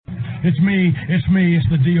It's me, it's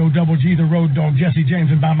the D-O-double-G, the road dog, Jesse James,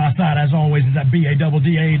 and by my side, as always, is that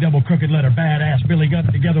B-A-double-D-A, double crooked letter, badass Billy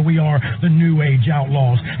Gunn. Together we are the New Age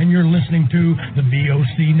Outlaws, and you're listening to the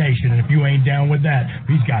VOC Nation, and if you ain't down with that,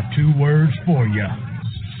 he's got 2 words for you.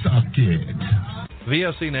 Suck it.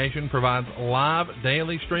 VOC Nation provides live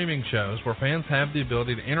daily streaming shows where fans have the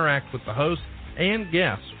ability to interact with the hosts and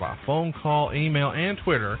guests by phone call, email, and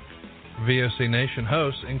Twitter. VOC Nation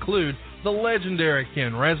hosts include the legendary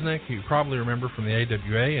Ken Resnick, who you probably remember from the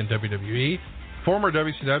AWA and WWE, former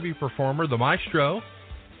WCW performer The Maestro,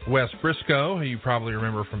 Wes Briscoe, who you probably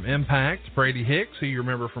remember from Impact, Brady Hicks, who you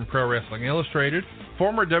remember from Pro Wrestling Illustrated,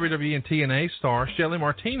 former WWE and TNA star Shelly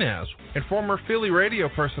Martinez, and former Philly radio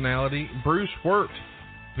personality Bruce Wirt.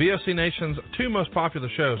 VOC Nation's 2 most popular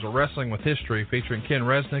shows are Wrestling with History, featuring Ken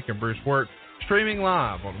Resnick and Bruce Wirt, streaming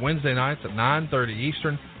live on Wednesday nights at 9:30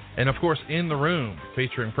 Eastern, and of course In the Room,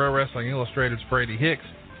 featuring Pro Wrestling Illustrated's Brady Hicks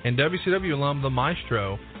and WCW alum The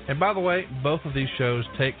Maestro. And by the way, both of these shows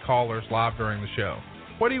take callers live during the show.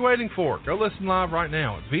 What are you waiting for? Go listen live right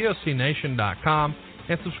now at VOCNation.com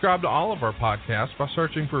and subscribe to all of our podcasts by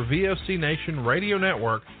searching for VOC Nation Radio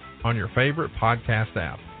Network on your favorite podcast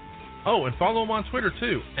app. Oh, and follow them on Twitter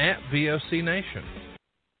too, at VOC Nation.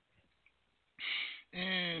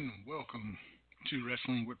 And welcome to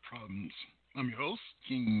Wrestling with Problems. I'm your host,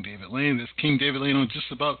 King David Lane. That's King David Lane on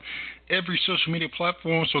just about every social media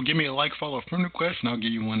platform. So give me a like, follow, friend request, and I'll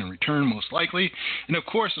give you one in return, most likely. And of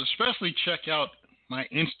course, especially check out my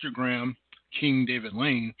Instagram, King David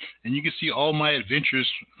Lane, and you can see all my adventures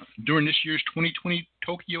during this year's 2020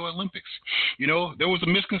 Tokyo Olympics. You know, there was a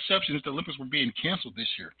misconception that the Olympics were being canceled this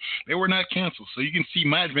year. They were not canceled. So you can see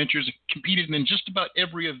my adventures competed in just about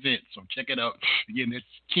every event. So check it out. Again, it's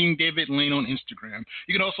King David Lane on Instagram.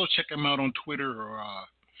 You can also check him out on Twitter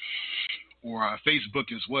or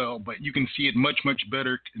Facebook as well, but you can see it much, much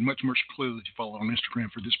better and much more clearly if you follow on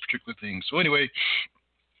Instagram for this particular thing. So anyway,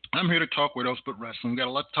 I'm here to talk what else but wrestling. We've got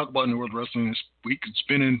a lot to talk about in the world of wrestling this week. It's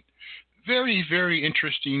been a very, very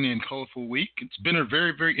interesting and colorful week. It's been a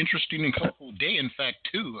very, very interesting and colorful day, in fact,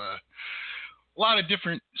 too. A lot of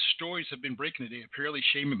different stories have been breaking today. Apparently,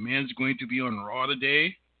 Shane McMahon's going to be on Raw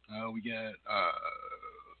today. We got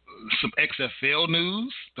some XFL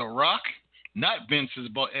news. The Rock, not Vince, has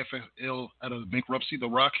bought XFL out of bankruptcy. The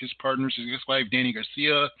Rock, his partners, his ex-wife, Danny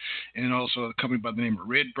Garcia, and also a company by the name of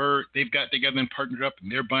Redbird. They've got together and partnered up,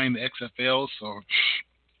 and they're buying the XFL. So,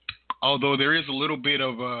 although there is a little bit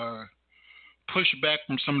of pushback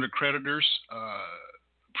from some of the creditors,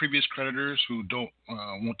 previous creditors who don't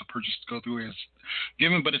want the purchase to go through as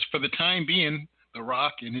given, but it's for the time being, The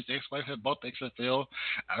Rock and his ex-wife have bought the XFL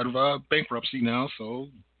out of bankruptcy now, so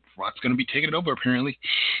Rock's going to be taking it over apparently.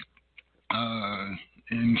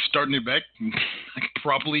 And starting it back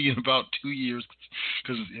probably in about 2 years,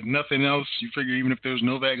 because if nothing else, you figure even if there's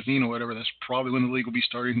no vaccine or whatever, that's probably when the league will be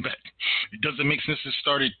starting back. It doesn't make sense to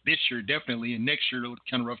start it this year, definitely, and next year it'll look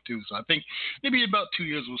kind of rough too. So I think maybe about 2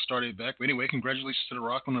 years we'll start it back. But anyway, congratulations to The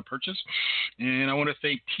Rock on the purchase. And I want to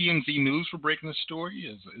thank TMZ News for breaking the story,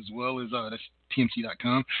 as well as that's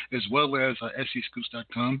TMZ.com, as well as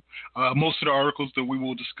SCScoops.com. Most of the articles that we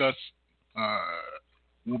will discuss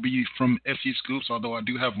will be from SC Scoops, although I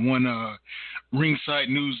do have one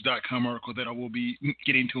ringsidenews.com article that I will be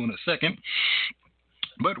getting to in a second.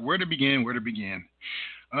 But where to begin?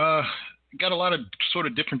 Got a lot of sort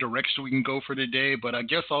of different directions we can go for today, but I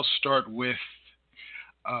guess I'll start with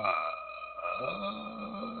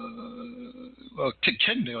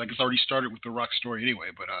technically, like it's already started with the Rock story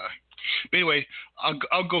anyway, but anyway,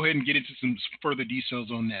 I'll go ahead and get into some further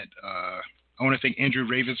details on that. I want to thank Andrew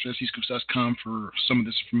Ravens for SCScoops.com for some of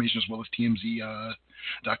this information, as well as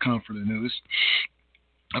TMZ.com for the news.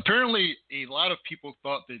 Apparently, a lot of people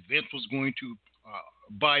thought that Vince was going to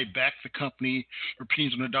buy back the company for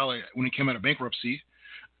pennies on the dollar when it came out of bankruptcy.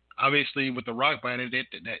 Obviously, with The Rock buying it,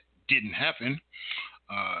 that didn't happen.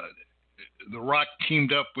 The Rock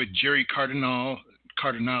teamed up with Jerry Cardinales.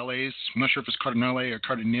 I'm not sure if it's Cardinale or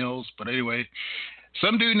Cardinals, but anyway,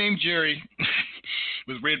 some dude named Jerry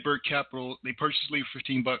with Redbird Capital. They purchased the league for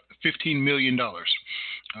 $15 million.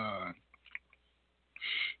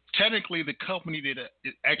 Technically, the company that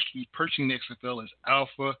is actually purchasing the XFL is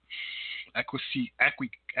Alpha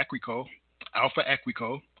Aquico,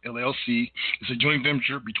 LLC. It's a joint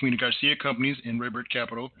venture between the Garcia companies and Redbird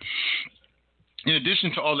Capital. In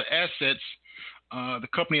addition to all the assets, the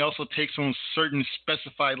company also takes on certain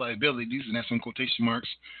specified liabilities, and that's in quotation marks,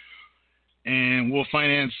 and will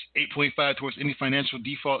finance 8.5 towards any financial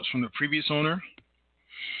defaults from the previous owner.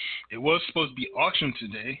 It was supposed to be auctioned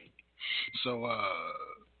today, so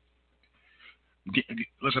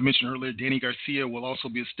as I mentioned earlier, Danny Garcia will also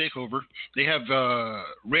be a stakeholder. They have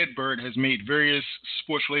Redbird has made various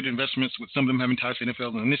sports-related investments, with some of them having ties to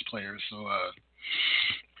NFL and this players. So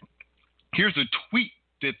here's a tweet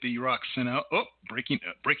that The Rock sent out. Oh, breaking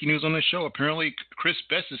news on the show. Apparently, Chris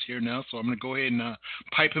Best is here now, so I'm gonna go ahead and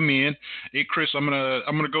pipe him in. Hey, Chris, I'm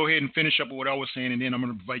gonna go ahead and finish up with what I was saying, and then I'm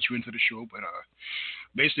gonna invite you into the show. But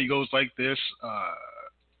basically, it goes like this.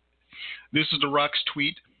 This is The Rock's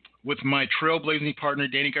tweet. With my trailblazing partner,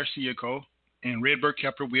 Danny Garcia Co., and Redbird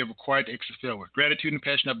Capital, we have acquired the XFL. With gratitude and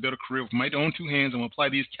passion, I've built a career with my own two hands and will apply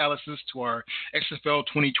these calluses to our XFL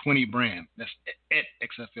 2020 brand. That's at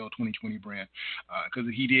XFL 2020 brand, because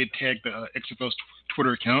he did tag the XFL's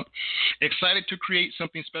Twitter account. Excited to create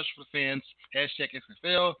something special for fans. Hashtag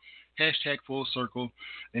XFL, hashtag full circle.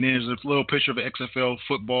 And then there's a little picture of the XFL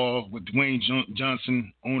football with Dwayne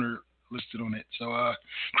Johnson, owner, listed on it. So,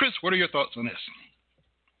 Chris, what are your thoughts on this?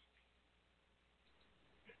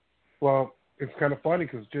 Well, it's kind of funny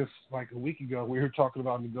because just like a week ago, we were talking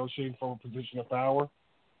about negotiating from a position of power,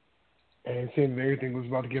 and saying that everything was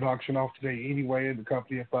about to get auctioned off today anyway, and the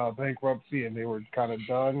company had filed bankruptcy, and they were kind of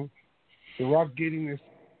done. The Rock getting this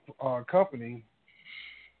company,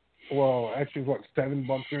 well, actually, what, 7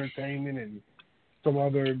 Bucks Entertainment and some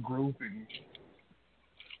other group,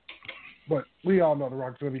 but we all know The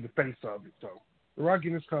Rock's going to be the face of it, so The Rock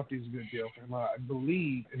getting this company is a good deal for him. I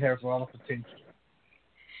believe it has a lot of potential.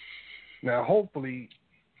 Now, hopefully,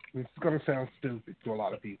 it's going to sound stupid to a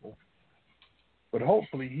lot of people, but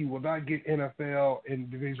hopefully he will not get NFL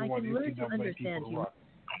and Division I NCAA people to run.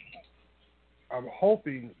 I'm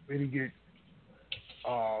hoping that he gets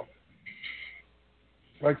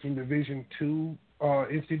like some Division II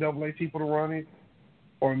NCAA people to run it,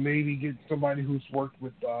 or maybe get somebody who's worked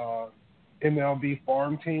with MLB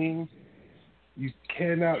farm teams. You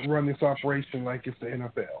cannot run this operation like it's the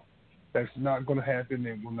NFL. That's not going to happen.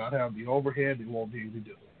 They will not have the overhead. They won't be able to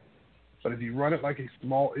do it. But if you run it like the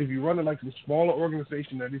smaller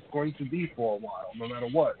organization that it's going to be for a while, no matter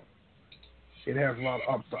what, it has a lot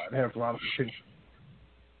of upside. It has a lot of potential.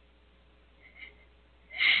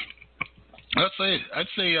 I'd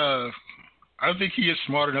say I think he is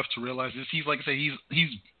smart enough to realize this. He's, like I said,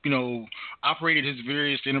 he's operated his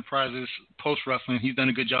various enterprises post wrestling. He's done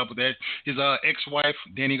a good job with that. His ex-wife,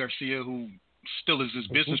 Danny Garcia, who still is his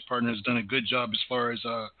business partner, has done a good job as far as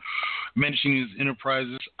managing his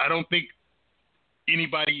enterprises. I don't think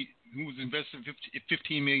anybody who's invested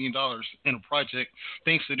 $15 million in a project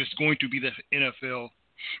thinks that it's going to be the NFL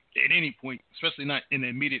at any point, especially not in the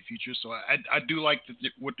immediate future. So I do like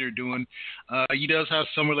what they're doing. He does have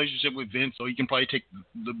some relationship with Vince, so he can probably take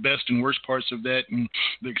the best and worst parts of that and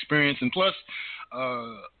the experience. And plus,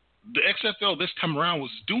 the XFL this time around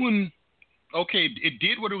was doing okay. It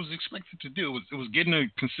did what it was expected to do. It was getting a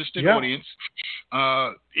consistent audience.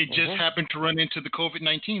 It just happened to run into the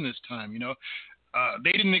COVID-19 this time.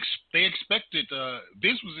 They expected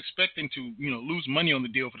Vince was expecting to lose money on the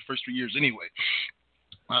deal for the first 3 years anyway.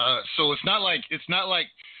 So it's not like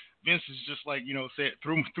Vince is just said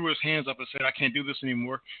threw his hands up and said, I can't do this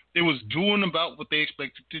anymore. It was doing about what they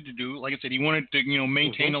expected it to do. Like I said, he wanted to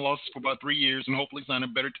maintain the losses for about 3 years and hopefully sign a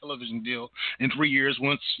better television deal in 3 years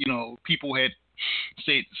once people had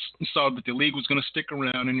saw that the league was going to stick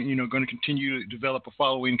around and going to continue to develop a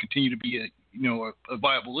following and continue to be a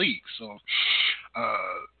viable league. So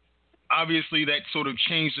obviously that sort of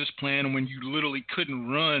changed this plan when you literally couldn't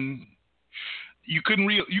run. You couldn't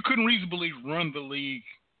reasonably run the league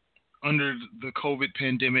under the COVID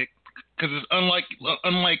pandemic because it's unlike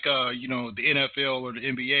the NFL or the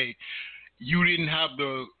NBA. You didn't have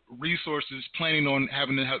the resources planning on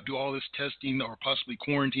having to do all this testing or possibly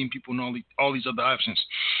quarantine people and all these other options.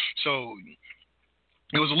 So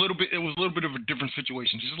it was a little bit of a different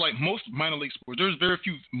situation. Just like most minor league sports, there's very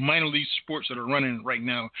few minor league sports that are running right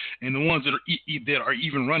now, and the ones that are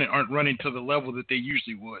even running aren't running to the level that they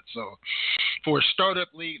usually would. So for a startup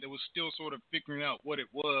league that was still sort of figuring out what it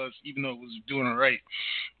was, even though it was doing all right,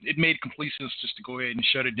 it made complete sense just to go ahead and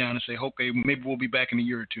shut it down and say, okay, maybe we'll be back in a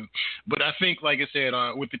year or two. But I think, like I said,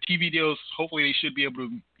 with the TV deals, hopefully they should be able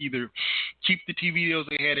to either keep the TV deals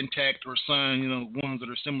they had intact or sign, ones that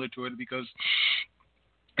are similar to it, because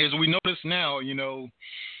as we notice now,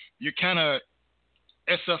 you're kind of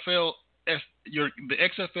XFL. The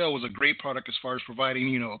XFL was a great product as far as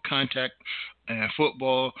providing, contact and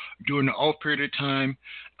football during the off period of time.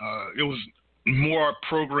 It was more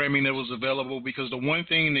programming that was available because the one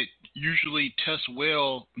thing that usually tests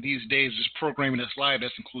well these days is programming that's live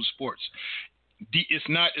that includes sports. It's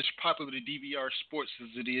not as popular to DVR sports as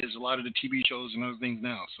it is a lot of the TV shows and other things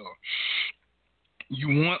now. So you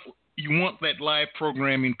want you want that live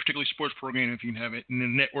programming, particularly sports programming, if you can have it. And the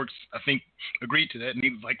networks, I think, agreed to that, and they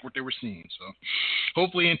like what they were seeing. So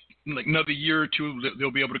hopefully in like another year or two,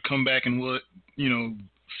 they'll be able to come back and we'll,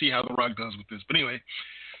 see how The Rock does with this. But anyway,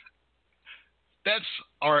 that's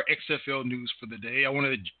our XFL news for the day. I want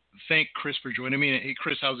to thank Chris for joining me. Hey,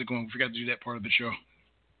 Chris, how's it going? We forgot to do that part of the show.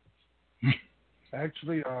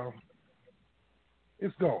 Actually,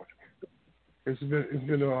 it's going. It's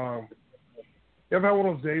been you ever had one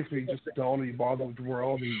of those days where you just don't want to be bothered with the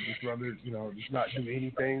world and you just rather, just not do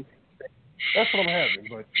anything? That's what I'm having.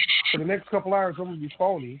 But for the next couple hours, I'm going to be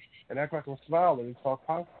phony and act like I'm smiling and talk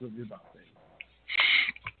positively about things.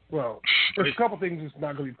 Well, there's a couple things that's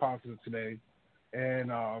not going to be positive today.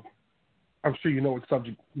 And I'm sure you know which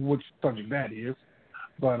subject that is.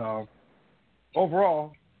 But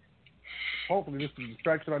overall, hopefully this is the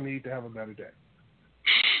distraction I need to have a better day.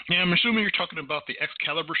 Yeah, I'm assuming you're talking about the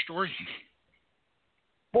Excalibur story.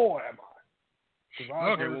 Boy, am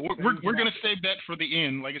I. Okay, well, we're going to save that for the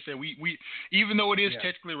end. Like I said, we even though it is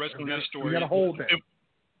technically a wrestling story, we got to hold that.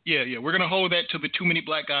 Yeah, we're going to hold that to the Too Many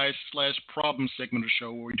Black Guys / problem segment of the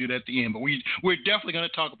show where we do that at the end. But we're definitely going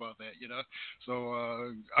to talk about that, So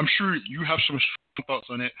I'm sure you have some strong thoughts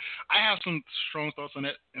on it. I have some strong thoughts on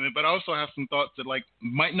it, but I also have some thoughts that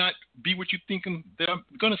might not be what you're thinking that I'm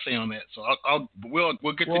going to say on that. So we'll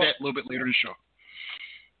get to that a little bit later in the show.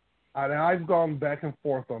 I've gone back and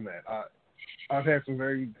forth on that. I've had some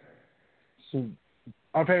varied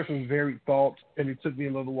thoughts, and it took me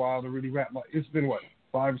a little while to really wrap it's been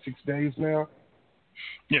 5 or 6 days now.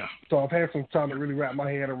 Yeah. So I've had some time to really wrap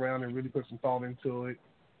my head around and really put some thought into it.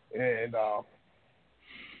 And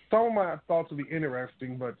some of my thoughts will be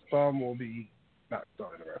interesting, but some will be not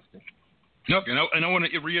so interesting. Okay, and I want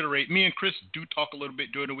to reiterate, me and Chris do talk a little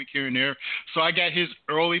bit during the week here and there, so I got his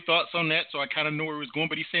early thoughts on that, so I kind of know where he was going,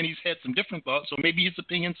 but he's saying he's had some different thoughts, so maybe his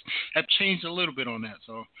opinions have changed a little bit on that.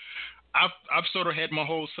 So I've sort of had my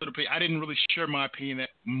whole sort of opinion. I didn't really share my opinion that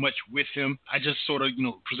much with him. I just sort of,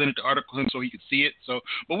 presented the article to him so he could see it. So,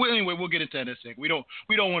 but anyway, we'll get into that in a second. We don't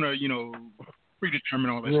want to, predetermine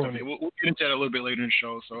all that stuff. We'll get into that a little bit later in the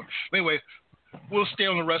show. So, anyway, we'll stay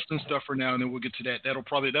on the wrestling stuff for now, and then we'll get to that.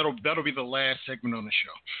 That'll be the last segment on the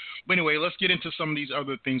show. But anyway, let's get into some of these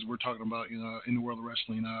other things we're talking about, in the world of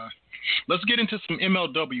wrestling. Let's get into some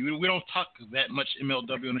MLW. We don't talk that much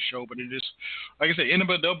MLW on the show, but it is, like I said,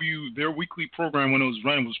 MLW, their weekly program when it was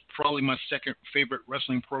running was probably my second favorite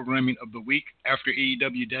wrestling programming of the week after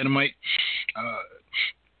AEW Dynamite.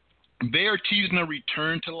 They are teasing a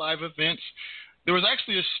return to live events. There was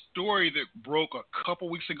actually a story that broke a couple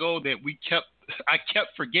weeks ago that I kept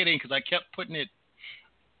forgetting because I kept putting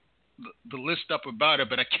the list up about it,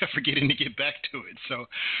 but I kept forgetting to get back to it. So,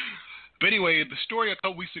 but anyway, the story a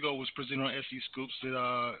couple weeks ago was presented on SE Scoops.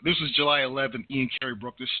 This was July 11th. Ian Carey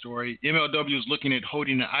broke this story. MLW is looking at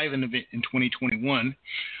holding an island event in 2021.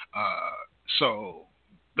 So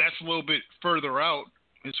that's a little bit further out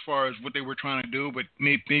as far as what they were trying to do, but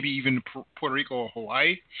maybe even Puerto Rico or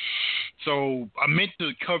Hawaii. So I meant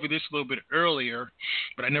to cover this a little bit earlier,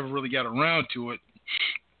 but I never really got around to it.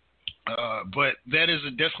 But that is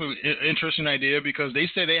definitely an interesting idea because they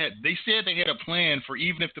said they had a plan for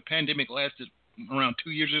even if the pandemic lasted around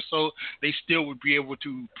 2 years or so, they still would be able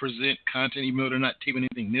to present content even though they're not taping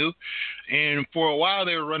anything new. And for a while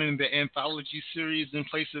they were running the anthology series in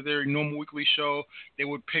place of their normal weekly show. They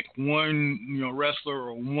would pick one wrestler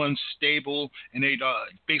or one stable and they'd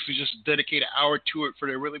basically just dedicate an hour to it for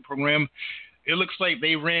their weekly program. It looks like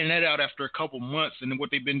they ran that out after a couple months, and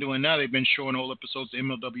what they've been doing now, they've been showing old episodes of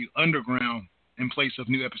MLW Underground in place of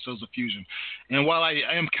new episodes of Fusion. And while I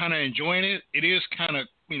am kind of enjoying it, it is kind of,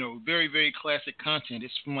 very, very classic content.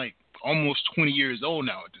 It's from almost 20 years old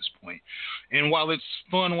now at this point. And while it's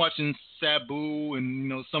fun watching Sabu and,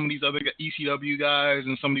 some of these other ECW guys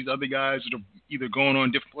and some of these other guys that are either going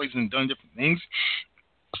on different places and done different things,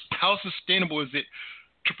 how sustainable is it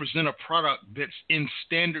to present a product that's in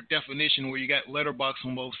standard definition where you got letterbox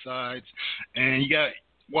on both sides and you got,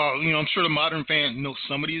 I'm sure the modern fan knows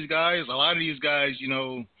some of these guys. A lot of these guys,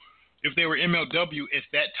 if they were MLW at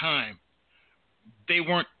that time, they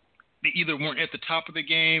either weren't at the top of the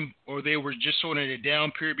game or they were just sort of in a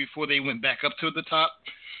down period before they went back up to the top.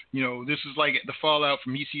 This is like the fallout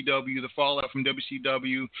from ECW, the fallout from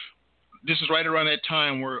WCW. This is right around that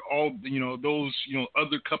time where all, those,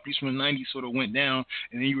 other companies from the 90s sort of went down,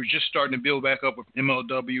 and then you were just starting to build back up with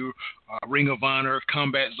MLW, Ring of Honor,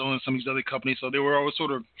 Combat Zone, and some of these other companies. So they were always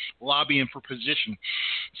sort of lobbying for position.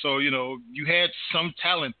 So, you had some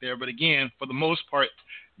talent there, but again, for the most part,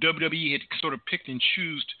 WWE had sort of picked and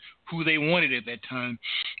choosed who they wanted at that time.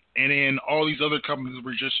 and then all these other companies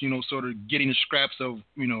were just, sort of getting the scraps of,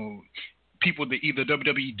 people that either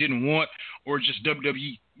WWE didn't want or just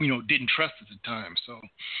WWE, didn't trust at the time. So,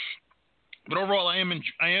 but overall, I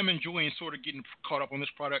am enjoying sort of getting caught up on this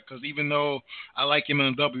product, because even though I like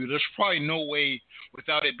MLW, there's probably no way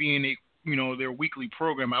without it being their weekly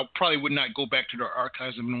program, I probably would not go back to their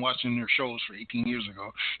archives and been watching their shows for 18 years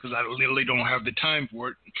ago, because I literally don't have the time for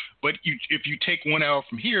it. But if you take 1 hour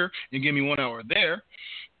from here and give me 1 hour there,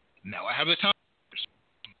 now I have the time.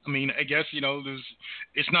 I mean, I guess,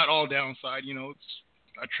 it's not all downside,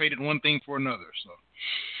 I traded one thing for another. So,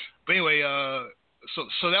 but anyway,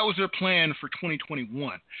 so that was their plan for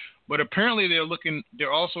 2021. But apparently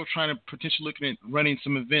they're also trying to potentially looking at running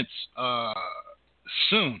some events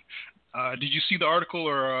soon. Did you see the article,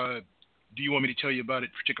 or do you want me to tell you about it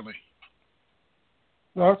particularly?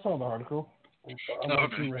 No, I saw the article. I'm not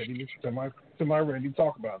okay. too ready. Semi ready to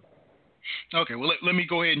talk about it. Okay, well, let me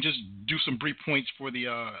go ahead and just do some brief points for the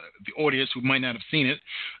audience who might not have seen it.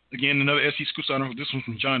 Again, another SC Scoops article. This one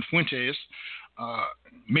from John Fuentes.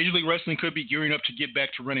 Major League Wrestling could be gearing up to get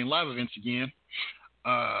back to running live events again.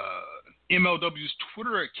 MLW's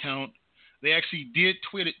Twitter account, they actually did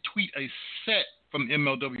tweet a set from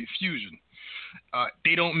MLW Fusion.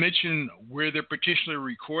 They don't mention where they're particularly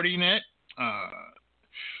recording at.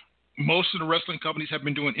 Most of the wrestling companies have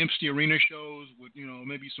been doing empty arena shows with,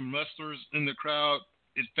 maybe some wrestlers in the crowd.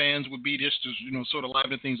 If fans would be just to, sort of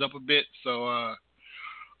liven things up a bit. So,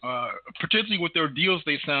 particularly with their deals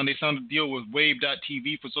they signed a deal with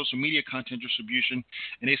Wave.tv for social media content distribution,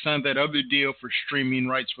 and they signed that other deal for streaming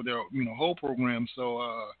rights for their, whole program. So,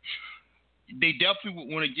 they definitely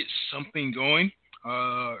would want to get something going,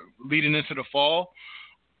 leading into the fall.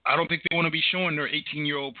 I don't think they want to be showing their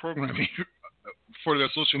 18-year-old programming for their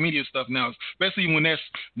social media stuff now, especially when that's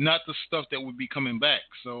not the stuff that would be coming back.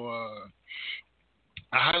 So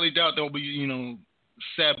I highly doubt there'll be,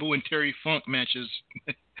 Sabu and Terry Funk matches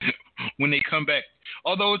when they come back.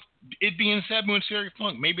 Although it being Sabu and Terry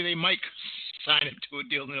Funk, maybe they might sign him to a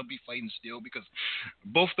deal and they'll be fighting still, because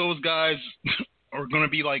both those guys are going to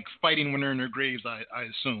be like fighting when they're in their graves, I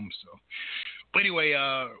assume. So, but anyway,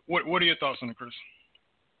 what are your thoughts on it, Chris?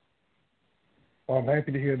 Well, I'm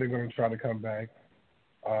happy to hear they're going to try to come back.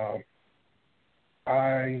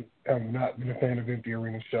 I have not been a fan of empty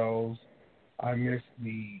arena shows. I miss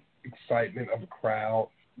the excitement of a crowd.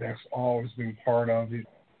 That's always been part of it.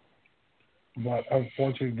 But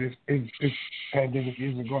unfortunately, this pandemic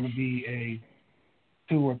isn't going to be a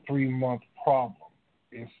 2 or 3 month problem.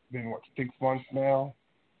 It's been, 6 months now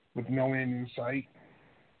with no end in sight.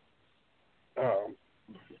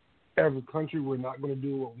 As a country, we're not going to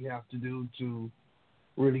do what we have to do to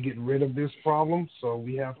really get rid of this problem. So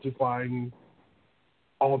we have to find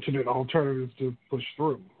alternatives to push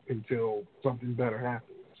through until something better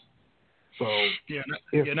happens. So if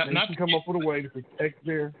they can come up with a way to protect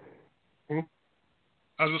their...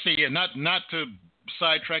 I was going to say, not to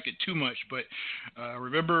sidetrack it too much, but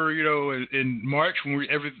remember, in March when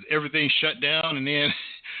everything shut down, and then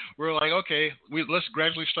we're like, okay, let's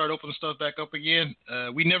gradually start opening stuff back up again.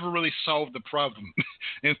 We never really solved the problem.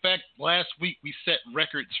 In fact, last week we set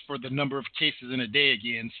records for the number of cases in a day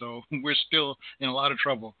again, so we're still in a lot of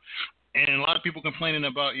trouble. And a lot of people complaining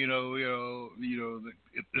about, it's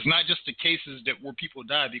not just the cases where people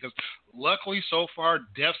die, because luckily so far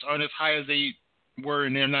deaths aren't as high as they were,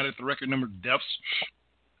 and they're not at the record number of deaths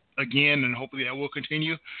again, and hopefully that will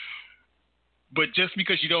continue. But just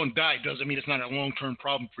because you don't die doesn't mean it's not a long-term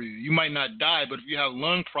problem for you. You might not die, but if you have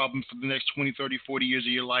lung problems for the next 20, 30, 40 years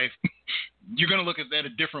of your life, you're going to look at that a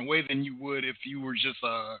different way than you would if you were just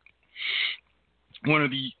one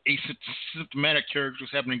of the asymptomatic characters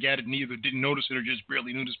having a gated knee that didn't notice it or just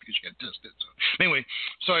barely noticed because you got tested. So anyway,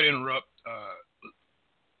 sorry to interrupt. I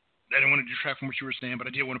didn't want to detract from what you were saying, but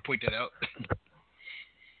I did want to point that out.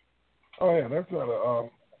 Oh, yeah, that's not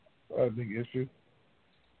a big issue.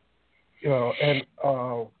 And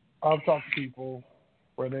I've talked to people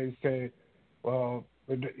where they say, well,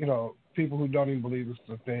 people who don't even believe it's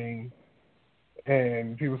a thing,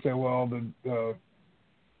 and people say, well, the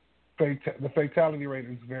fatality rate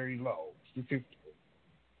is very low statistically.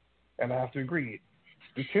 And I have to agree.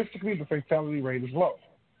 Statistically, the fatality rate is low.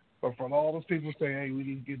 But for all those people who say, hey, we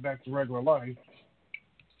need to get back to regular life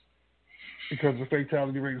because the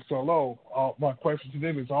fatality rate is so low, my question to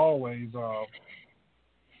them is always,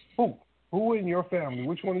 who in your family,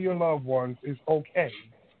 which one of your loved ones is okay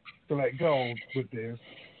to let go with this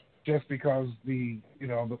just because the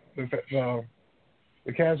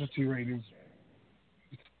casualty rate is,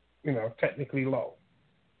 technically low.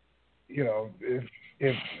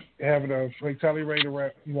 If having a fatality rate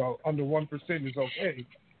around, under 1% is okay,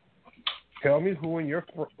 Tell me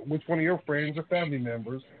which one of your friends or family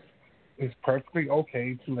members is perfectly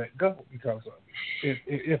okay to let go because of it.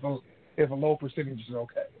 If a low percentage is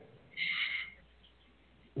okay.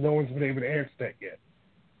 No one's been able to answer that yet.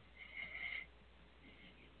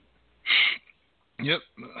 Yep.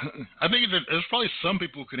 I think there's probably some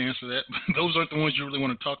people who could answer that, but those aren't the ones you really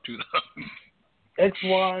want to talk to, though.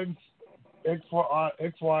 Ex-wives,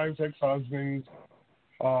 ex-husbands,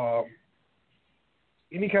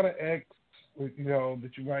 any kind of ex, that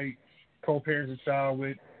you might co-parent a child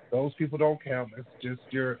with, those people don't count. That's just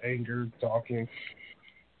your anger talking.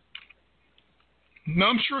 No,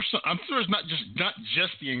 I'm sure it's not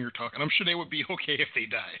just the anger talking. I'm sure they would be okay if they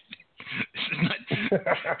died.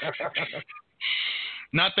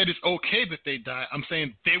 Not that it's okay that they die. I'm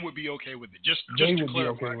saying they would be okay with it. Just to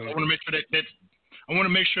clarify, I want to make sure I want to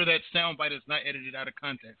make sure that soundbite is not edited out of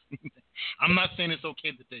context. I'm not saying it's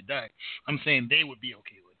okay that they die. I'm saying they would be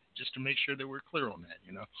okay with it. Just to make sure that we're clear on that,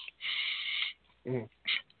 Mm.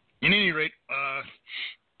 In any rate,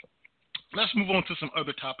 let's move on to some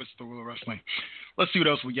other topics of the world of wrestling. Let's see what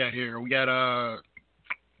else we got here. We got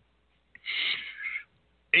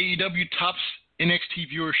AEW tops NXT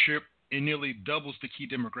viewership and nearly doubles the key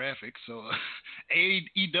demographic. So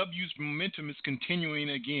AEW's momentum is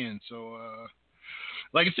continuing again. So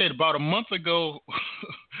like I said, about a month ago,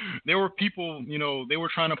 there were people, they were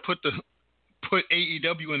trying to put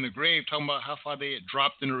AEW in the grave, talking about how far they had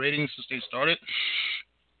dropped in the ratings since they started.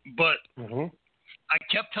 But I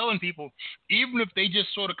kept telling people, even if they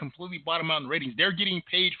just sort of completely bottom out in ratings, they're getting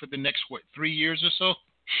paid for the next, 3 years or so.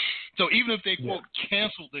 So even if they, quote,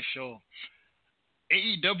 canceled the show,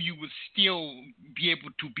 AEW would still be able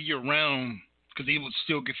to be around because they would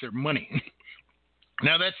still get their money.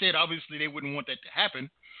 Now, that said, obviously they wouldn't want that to happen,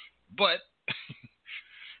 but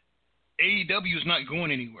AEW is not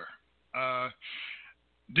going anywhere.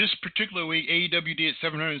 This particular week, AEW did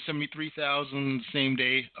 773,000 the same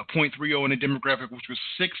day, a .30 in the demographic, which was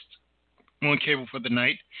 6th on cable for the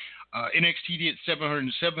night. NXT did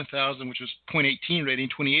 707,000, which was .18 rating,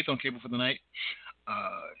 28th on cable for the night.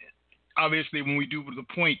 Obviously, when we do the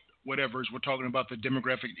point whatevers, we're talking about the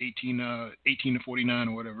demographic 18 to 49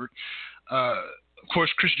 or whatever. Of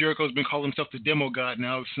course, Chris Jericho has been calling himself the demo god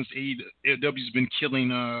now since AEW's been killing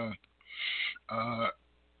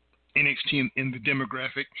NXT in the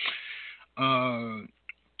demographic.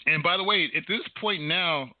 And by the way, at this point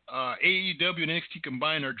now, AEW and NXT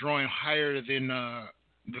combined are drawing higher than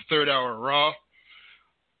the third hour Raw.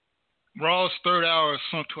 Raw's third hour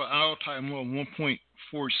sunk to an all-time low of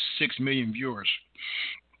 1.46 million viewers.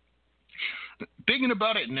 Thinking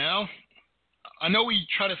about it now, I know we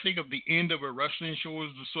try to think of the end of a wrestling show as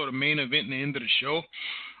the sort of main event and the end of the show,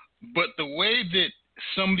 but the way that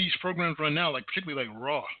some of these programs run now, like particularly like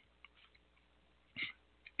Raw,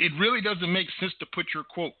 it really doesn't make sense to put your,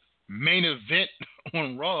 quote, main event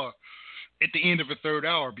on Raw at the end of a third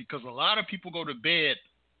hour because a lot of people go to bed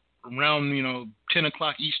around, 10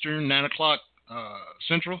 o'clock Eastern, 9 o'clock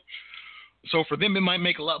Central. So for them, it might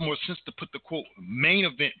make a lot more sense to put the, quote, main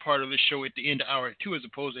event part of the show at the end of hour 2 as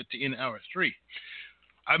opposed to at the end of hour 3.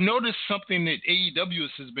 I've noticed something that AEW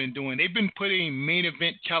has been doing. They've been putting main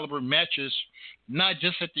event caliber matches not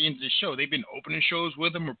just at the end of the show. They've been opening shows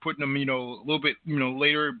with them or putting them, a little bit,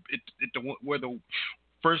 later where the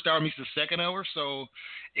first hour meets the second hour. So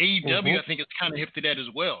AEW, I think, is kind of hip to that as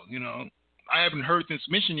well. I haven't heard this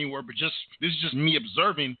mentioned anywhere, but this is just me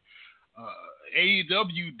observing.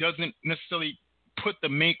 AEW doesn't necessarily put the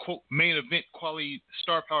main event quality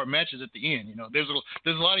star power matches at the end. There's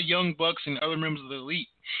a lot of young bucks and other members of the elite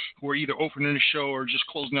who are either opening the show or just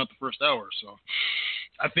closing out the first hour. So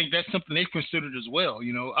I think that's something they've considered as well.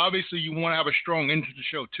 Obviously you want to have a strong end to the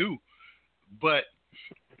show too, but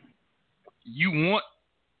you want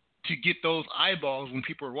to get those eyeballs when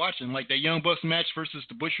people are watching, like that Young Bucks match versus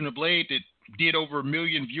the Butcher and the Blade that did over 1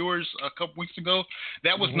 million viewers a couple weeks ago.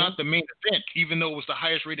 That was not the main event, even though it was the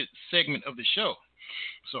highest rated segment of the show.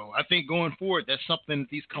 So I think going forward, that's something that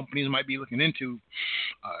these companies might be looking into.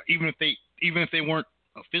 Even if they weren't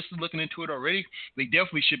officially looking into it already, they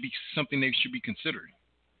definitely should be something they should be considering.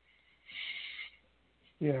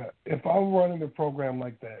 Yeah, if I'm running a program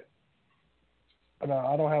like that, and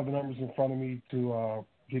I don't have the numbers in front of me to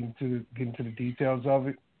get into the details of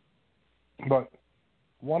it, but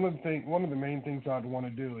one of the main things I'd want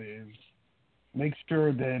to do is make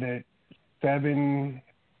sure that at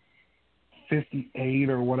 7:58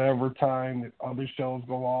 or whatever time that other shows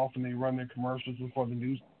go off and they run their commercials before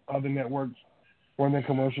the other networks run their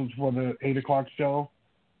commercials for the 8 o'clock show.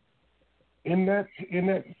 In that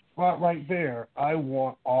spot right there, I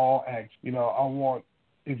want all acts. I want,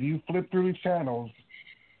 if you flip through the channels,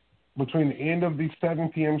 between the end of the 7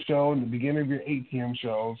 p.m. show and the beginning of your 8 p.m.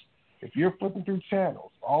 shows, if you're flipping through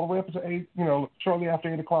channels all the way up to 8, shortly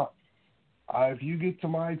after 8 o'clock, if you get to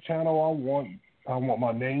my channel, I want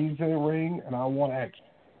my names in the ring and I want action.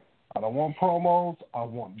 I don't want promos.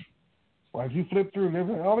 If you flip through,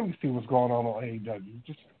 let me see what's going on AEW,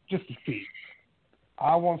 just to see.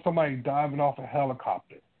 I want somebody diving off a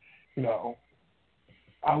helicopter.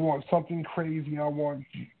 I want something crazy. I want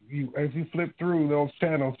you, as you flip through those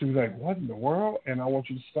channels, to be like, what in the world? And I want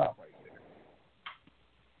you to stop right there.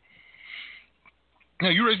 No,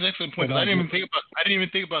 you raised an excellent point. I didn't even think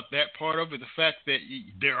about that part of it. The fact that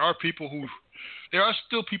there are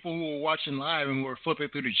still people who are watching live and who are flipping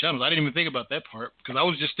through the channels. I didn't even think about that part because I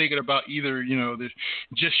was just thinking about either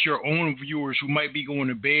just your own viewers who might be going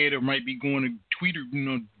to bed or might be going to tweet or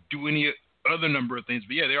do any other number of things.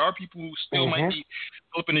 But yeah, there are people who still might be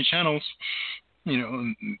flipping the channels.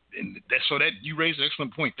 And that you raised an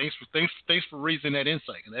excellent point. Thanks for raising that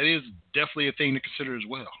insight. That is definitely a thing to consider as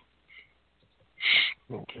well.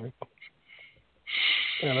 Okay.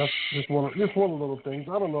 Yeah, that's just one of the little things.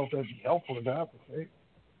 I don't know if that'd be helpful or not.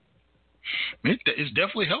 But it's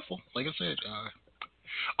definitely helpful. Like I said.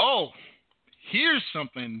 Here's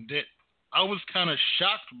something that I was kind of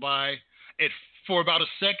shocked by for about a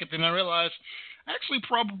second, and I realized actually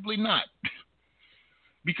probably not.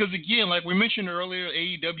 Because again, like we mentioned earlier,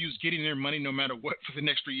 AEW is getting their money no matter what for the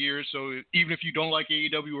next 3 years. So even if you don't like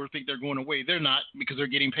AEW or think they're going away, they're not, because they're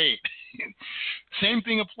getting paid. Same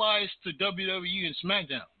thing applies to WWE and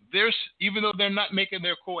SmackDown. Even though they're not making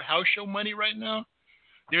their quote house show money right now,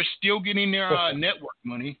 they're still getting their network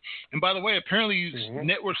money. And by the way, apparently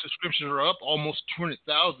network subscriptions are up almost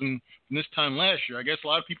 200,000 from this time last year. I guess a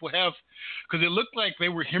lot of people have, because it looked like they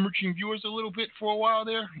were hemorrhaging viewers a little bit for a while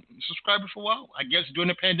there, subscribers for a while. I guess during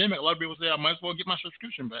the pandemic, a lot of people say, I might as well get my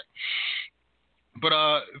subscription back. But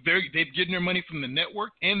they're getting their money from the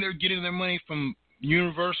network, and they're getting their money from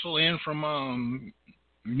Universal and from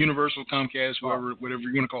Universal, Comcast, whatever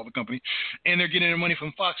you want to call the company, and they're getting their money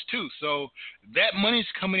from Fox too. So that money's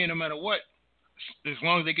coming in no matter what, as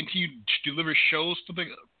long as they continue to deliver shows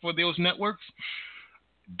for those networks.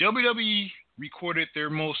 WWE recorded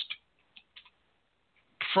their most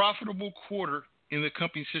profitable quarter in the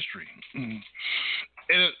company's history. And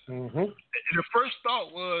the first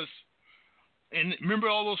thought was, and remember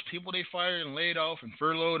all those people they fired and laid off and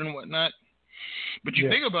furloughed and whatnot? But you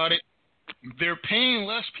think about it, they're paying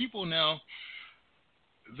less people now.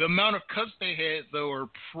 The amount of cuts they had, though, are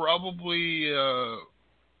probably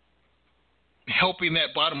helping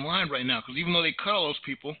that bottom line right now. Because even though they cut all those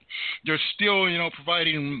people, they're still,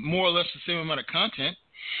 providing more or less the same amount of content.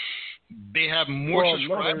 They have more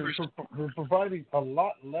subscribers. They're providing a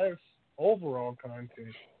lot less overall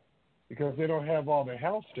content because they don't have all the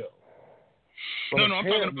house shows. No, I'm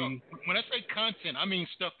talking about, when I say content, I mean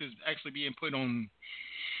stuff that's actually being put on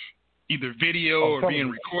either video or being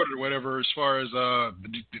recorded or whatever, as far as the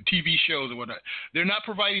TV shows or whatnot. They're not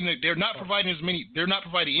providing any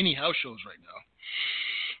house shows right now.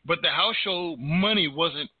 But the house show money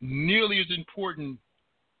wasn't nearly as important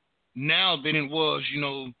now than it was,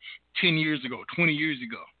 10 years ago, 20 years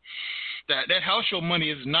ago. That house show money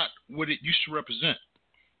is not what it used to represent.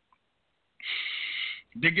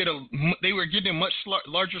 They were getting a much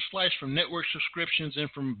larger slice from network subscriptions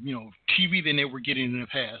and from TV than they were getting in the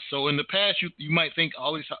past. So in the past, you might think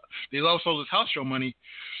they lost all this house show money.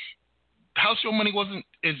 House show money wasn't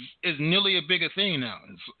as nearly a big a thing now,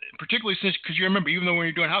 particularly because you remember, even though when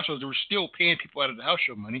you're doing house shows, they were still paying people out of the house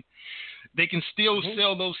show money. They can still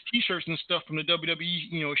sell those T-shirts and stuff from the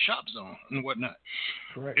WWE, shop zone and whatnot.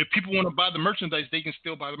 Correct. If people want to buy the merchandise, they can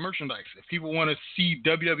still buy the merchandise. If people want to see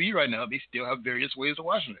WWE right now, they still have various ways of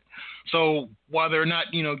watching it. So while they're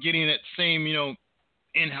not, getting that same,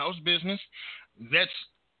 in-house business, that's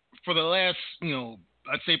for the last,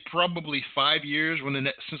 I'd say probably 5 years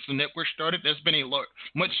since the network started. That's been a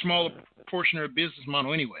much smaller portion of their business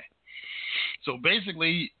model anyway. So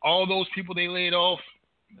basically, all those people they laid off,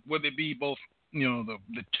 whether it be both,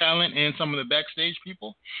 the talent and some of the backstage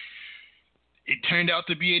people, it turned out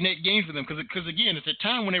to be a net gain for them. Because again, at the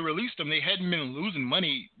time when they released them, they hadn't been losing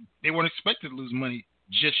money. They weren't expected to lose money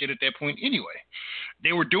just yet at that point anyway.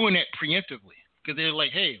 They were doing that preemptively because they're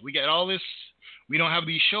like, hey, we got all this. We don't have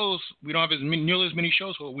these shows. We don't have nearly as many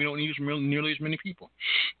shows, so we don't need nearly as many people.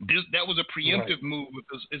 That was a preemptive move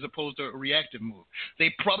as opposed to a reactive move.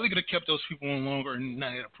 They probably could have kept those people on longer and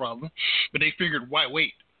not had a problem, but they figured, why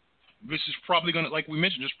wait? This is probably going to, like we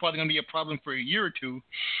mentioned, it's probably going to be a problem for a year or two.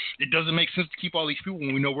 It doesn't make sense to keep all these people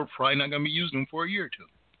when we know we're probably not going to be using them for a year or two.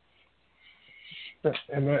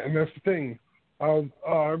 And that's the thing. I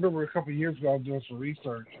remember a couple of years ago I was doing some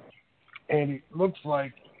research, And it looks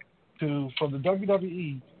like for the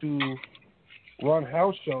WWE to run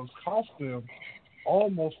house shows cost them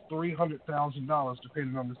almost $300,000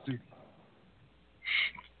 depending on the city.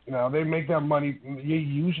 Now they make that money. You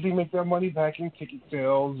usually make that money back in ticket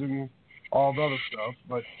sales and all the other stuff,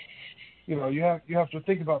 but you have to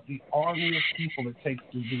think about the army of people it takes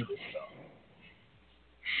to do this stuff.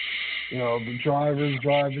 The drivers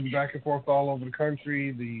driving back and forth all over the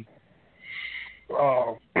country, the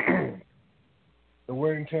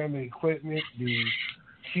wear and tear, the equipment, the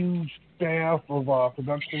huge staff of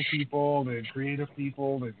production people, the creative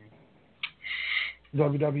people, the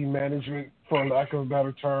WWE management, for lack of a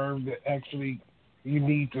better term, that actually you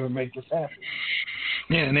need to make this happen.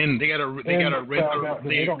 Yeah, and then they gotta rent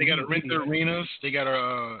the arenas. They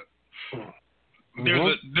gotta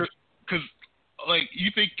because like you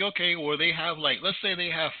think, okay, well they have let's say they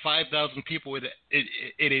have 5,000 people at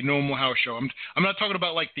a normal house show. I'm not talking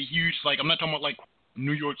about like the huge I'm not talking about like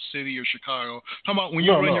New York City or Chicago. I'm talking about when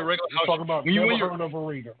you run your regular house. Talking about heard of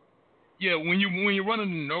arena. Yeah, when you're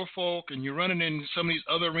running in Norfolk and you're running in some of these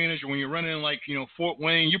other arenas, or when you're running in Fort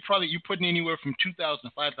Wayne, you're putting anywhere from 2,000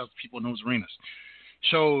 to 5,000 people in those arenas.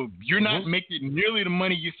 So you're not making nearly the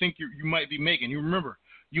money you think you might be making. You remember,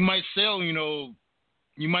 you might sell 2,000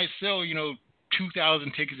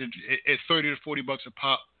 tickets at $30 to $40 a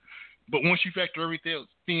pop. But once you factor everything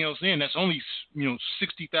else in, that's only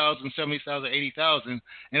 60,000, 70,000, 80,000,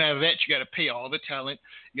 and out of that you got to pay all the talent,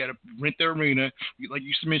 you got to rent the arena, like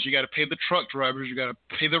you mentioned, you got to pay the truck drivers, you got to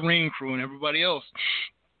pay the ring crew and everybody else.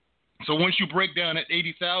 So once you break down that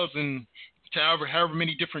 80,000 to however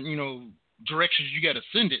many different directions you got to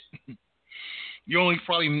send it, you're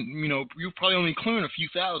probably only clearing a few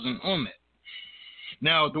thousand on that.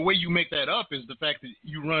 Now the way you make that up is the fact that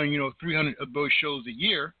you run 300 of those shows a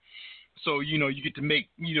year. So, you get to make,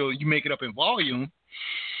 you make it up in volume.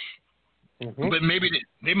 But maybe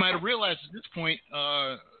they might have realized at this point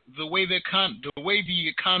the way the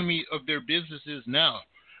economy of their business is now,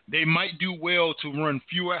 they might do well to run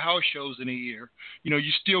fewer house shows in a year.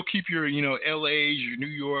 You still keep your, LAs, your New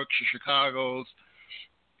Yorks, your Chicagos,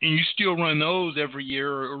 and you still run those every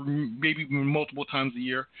year or maybe multiple times a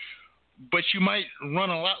year. But you might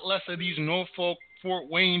run a lot less of these Norfolk, Fort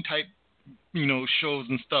Wayne type shows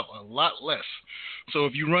and stuff, a lot less. So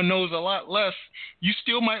if you run those a lot less, you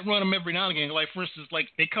still might run them every now and again. Like for instance,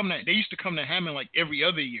 they used to come to Hammond like every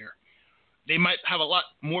other year. They might have a lot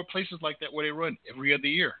more places like that where they run every other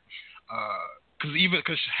year.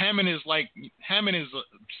 Because Hammond is a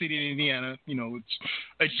city in Indiana. It's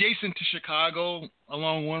adjacent to Chicago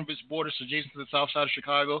along one of its borders, adjacent to the south side of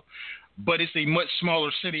Chicago. But it's a much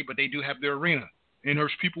smaller city, but they do have their arena. And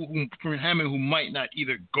there's people from Hammond who might not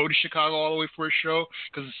either go to Chicago all the way for a show,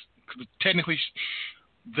 because technically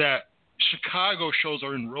that Chicago shows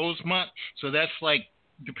are in Rosemont, so that's like,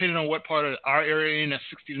 depending on what part of our area, that's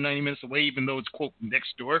 60 to 90 minutes away, even though it's, quote,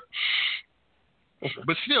 next door.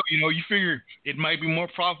 But still, you figure it might be more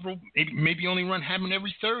profitable, maybe only run Hammond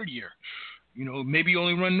every third year. Maybe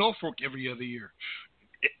only run Norfolk every other year.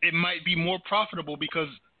 It might be more profitable because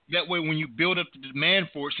that way, when you build up the demand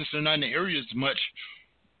for it, since they're not in the area as much,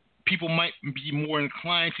 people might be more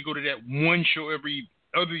inclined to go to that one show every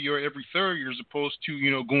other year, every third year, as opposed to,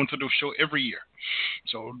 going to the show every year.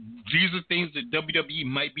 So these are things that WWE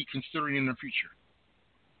might be considering in the future.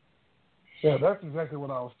 Yeah, that's exactly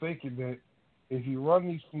what I was thinking, that if you run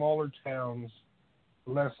these smaller towns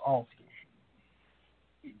less often,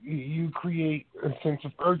 you create a sense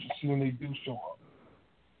of urgency when they do show up.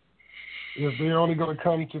 If they're only going to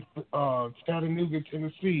come to Chattanooga,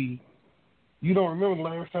 Tennessee, you don't remember the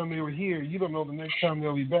last time they were here. You don't know the next time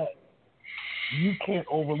they'll be back. You can't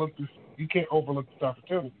overlook this. You can't overlook this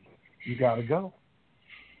opportunity. You got to go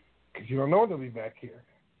because you don't know when they'll be back here.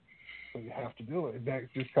 So you have to do it. That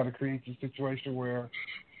just kind of creates a situation where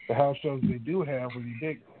the house shows they do have will be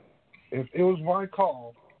bigger. If it was my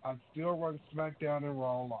call, I'd still run SmackDown and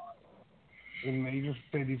Raw live in major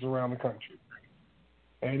cities around the country.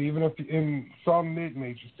 And even if in some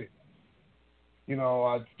mid-major cities,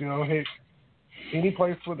 I'd still hit any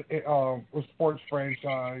place with a sports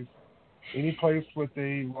franchise, any place with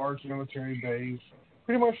a large military base,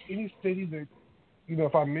 pretty much any city that,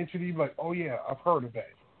 if I mention it, like, oh yeah, I've heard of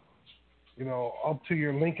that. Up to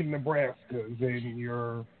your Lincoln, Nebraska, and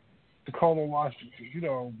your Tacoma,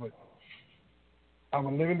 Washington, but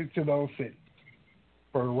I'm limited to those cities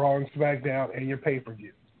for Raw and SmackDown and your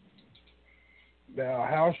pay-per-view. Now,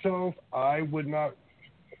 house shows, I would not.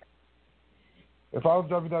 If I was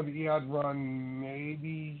WWE, I'd run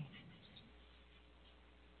maybe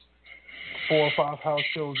 4 or 5 house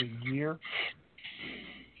shows a year.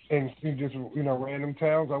 and just random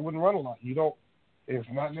towns, I wouldn't run a lot. You don't. It's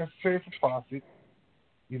not necessary for profit.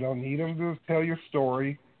 You don't need them to tell your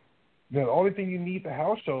story. The only thing you need the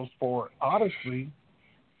house shows for, honestly,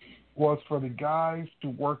 was for the guys to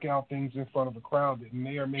work out things in front of a crowd that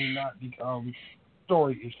may or may not become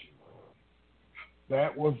story issues.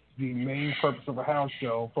 That was the main purpose of a house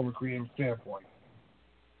show from a creative standpoint.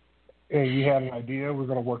 And you had an idea, we're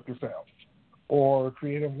going to work this out. Or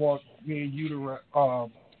creative wants me and you to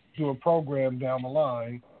do a program down the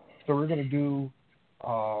line. So we're going to do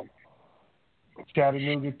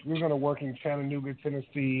Chattanooga. We're going to work in Chattanooga,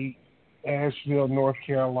 Tennessee, Asheville, North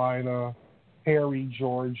Carolina, Perry,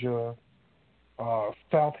 Georgia,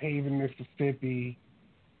 South Haven, Mississippi,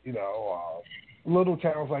 little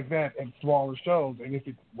towns like that at smaller shows. And if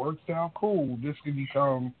it works out, cool, this could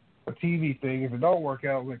become a TV thing. If it don't work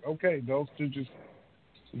out, like, okay, those two just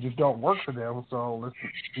don't work for them, so let's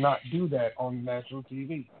not do that on national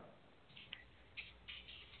TV.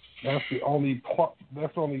 That's the only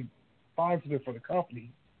positive for the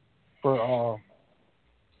company for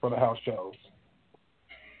the house shows.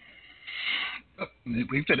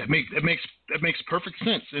 That makes perfect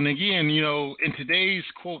sense. And again, in today's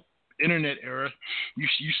quote internet era,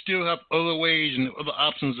 you still have other ways and other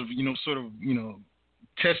options of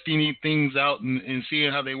testing things out and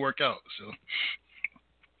seeing how they work out. So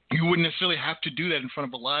you wouldn't necessarily have to do that in front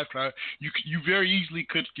of a live crowd. You very easily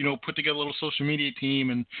could put together a little social media team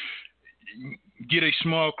and get a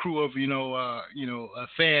small crew of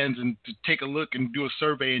fans and to take a look and do a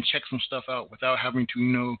survey and check some stuff out without having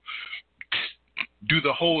to do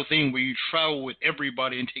the whole thing where you travel with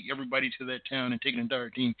everybody and take everybody to that town and take an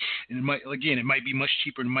entire team. And it might be much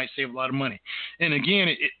cheaper and it might save a lot of money. And again,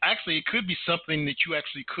 it could be something that you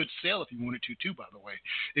actually could sell if you wanted to too, by the way.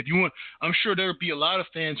 If you want, I'm sure there would be a lot of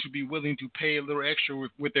fans who'd be willing to pay a little extra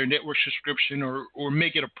with their network subscription or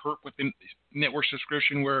make it a perk within network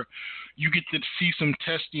subscription where you get to see some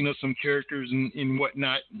testing of some characters and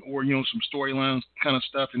whatnot, or some storylines kind of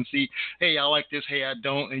stuff, and see, hey, I like this, hey, I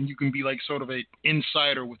don't, and you can be like sort of an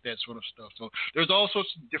insider with that sort of stuff. So there's all sorts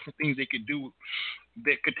of different things they could do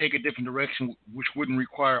that could take a different direction, which wouldn't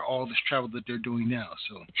require all this travel that they're doing now.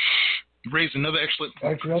 So you raised another excellent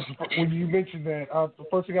point. Actually, when you mentioned that, the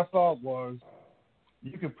first thing I thought was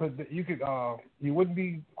you wouldn't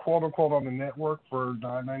be quote unquote on the network for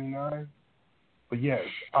 $9.99. But yes,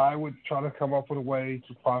 I would try to come up with a way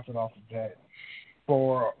to profit off of that.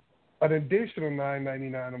 For an additional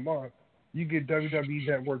 $9.99 a month, you get WWE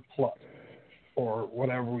Network Plus, or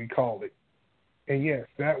whatever we call it. And yes,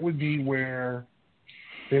 that would be where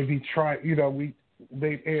they'd be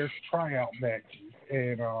they'd air tryout matches,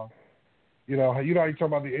 and you talk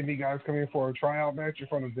about the indie guys coming in for a tryout match in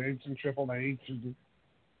front of Davidson, Triple H, and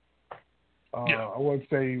I wouldn't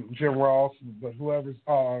say Jim Ross, but whoever's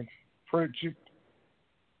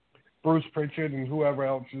Bruce Pritchard and whoever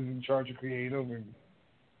else is in charge of creative, and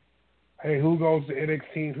hey, who goes to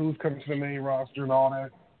NXT, who's coming to the main roster and all that.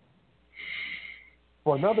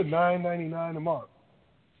 For another $9.99 a month,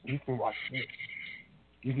 you can watch this.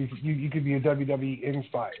 You could be a WWE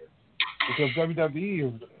insider, because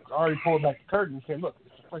WWE has already pulled back the curtain and said, look,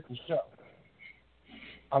 it's a freaking show.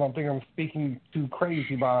 I don't think I'm speaking too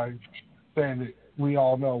crazy by saying that we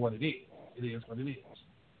all know what it is. It is what it is.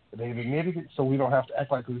 They've admitted it, so we don't have to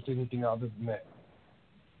act like it's anything other than that.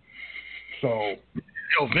 So,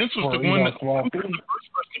 Vince was the one that was the first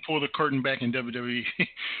person to pull the curtain back in WWE.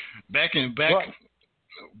 back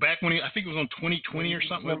when I think it was on 2020 or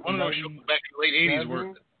something. One of those shows back in the late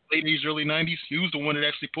 80s, early 90s. He was the one that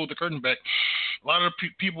actually pulled the curtain back. A lot of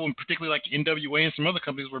people, and particularly like NWA and some other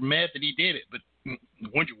companies, were mad that he did it. But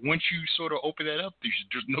once you sort of open that up,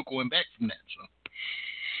 there's no going back from that. So.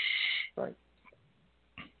 Right.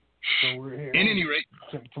 So we're here. At any rate,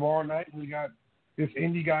 tomorrow night we got this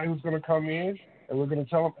indie guy who's going to come in, and we're going to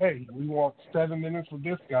tell him, hey, we want 7 minutes with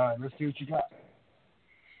this guy. Let's see what you got.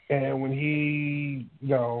 And when he,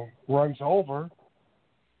 runs over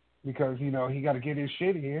because, he got to get his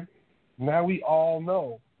shit in, now we all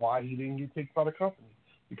know why he didn't get picked by the company.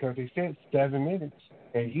 Because they said 7 minutes,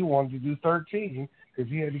 and he wanted to do 13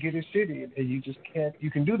 because he had to get his shit in. And you just can't.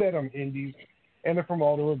 You can do that on indies. And the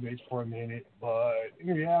promoter will bitch for a minute, but in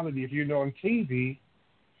reality, if you're on TV,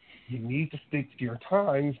 you need to stick to your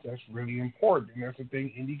times. That's really important, and that's the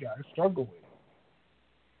thing indie guys struggle with.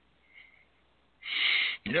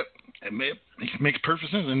 Yep, it makes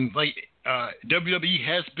perfect sense. And like WWE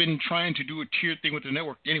has been trying to do a tier thing with the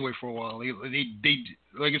network anyway for a while. They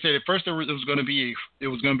like I said, at first it was going to be a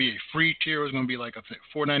free tier. It was going to be like a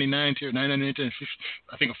 $4.99 tier, $9.99 tier,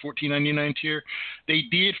 I think a $14.99 tier. They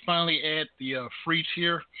did finally add the free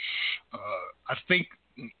tier. I think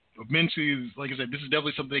eventually, like I said, this is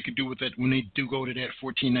definitely something they could do with it when they do go to that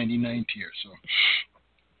 $14.99 tier. So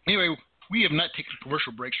anyway, we have not taken a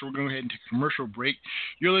commercial break, so we're going to go ahead and take a commercial break.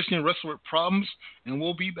 You're listening to Wrestle with Problems, and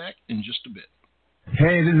we'll be back in just a bit.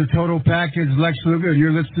 Hey, this is Total Package Lex Luger.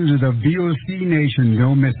 You're listening to the VOC Nation.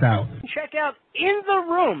 Don't miss out. Check out In the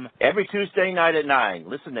Room every Tuesday night at 9.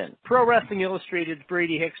 Listen in. Pro Wrestling Illustrated's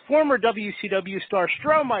Brady Hicks, former WCW star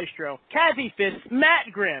Stro Maestro, Kathy Fitz,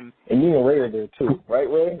 Matt Grimm. And you and Ray are there too, right,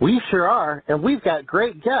 Ray? We sure are, and we've got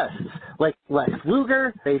great guests like Lex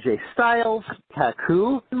Luger, AJ Styles,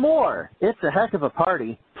 Taku, and more. It's a heck of a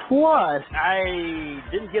party. Plus, I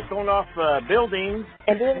didn't get thrown off buildings.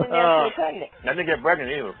 And didn't get pregnant. I didn't get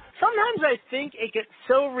pregnant either. Sometimes I think it gets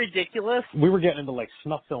so ridiculous. We were getting into like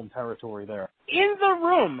snuff film territory there. In the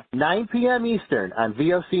Room. 9 p.m. Eastern on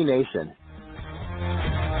VOC Nation.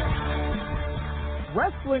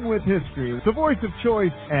 Wrestling with History, the voice of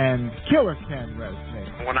choice, and Killer Ken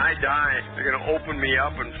Resnick. When I die, they're going to open me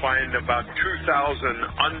up and find about 2,000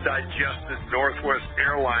 undigested Northwest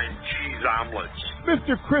Airline cheese omelets.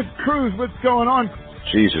 Mr. Chris Cruz, what's going on?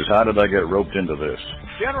 Jesus, how did I get roped into this?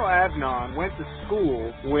 General Adnan went to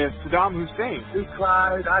school with Saddam Hussein. He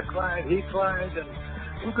cried, I cried, he cried, and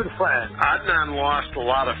we're good friends. Adnan lost a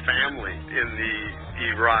lot of family in the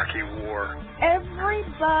Iraqi war.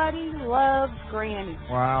 Everybody loves Granny.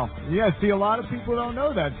 Wow. Yeah, see, a lot of people don't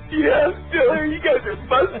know that. Yes, Diller, you guys are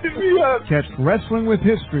busting me up. Catch Wrestling with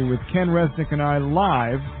History with Ken Resnick and I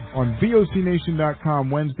live on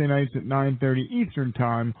VOCNation.com Wednesday nights at 9:30 Eastern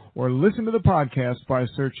Time, or listen to the podcast by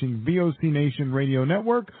searching VOC Nation Radio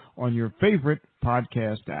Network on your favorite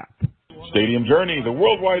podcast app. Stadium Journey, the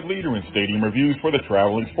worldwide leader in stadium reviews for the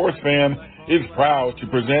traveling sports fan, is proud to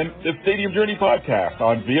present the Stadium Journey podcast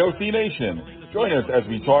on VOC Nation. Join us as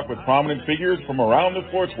we talk with prominent figures from around the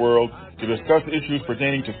sports world to discuss issues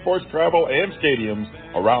pertaining to sports travel and stadiums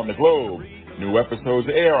around the globe. New episodes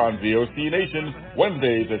air on VOC Nation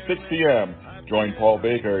Wednesdays at 6 p.m. Join Paul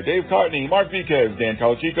Baker, Dave Cotney, Mark Viquez, Dan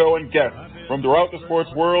Calachico, and guests from throughout the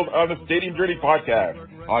sports world on the Stadium Journey podcast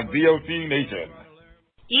on VOC Nation.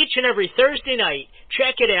 Each and every Thursday night,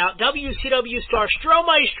 check it out, WCW star Stro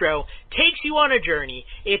Maestro takes you on a journey.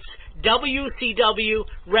 It's WCW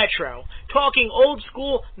Retro. Talking old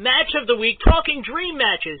school, match of the week, talking dream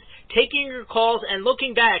matches, taking your calls and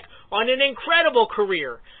looking back on an incredible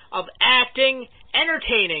career of acting,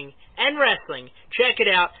 entertaining, and wrestling. Check it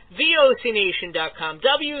out, VOCNation.com,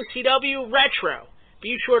 WCW Retro.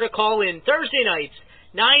 Be sure to call in Thursday nights,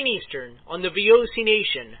 9 Eastern, on the VOC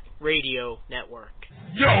Nation Radio Network.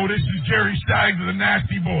 Yo, this is Jerry Stein of the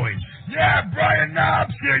Nasty Boys. Yeah, Brian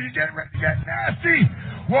Knobs here. You getting ready to get nasty?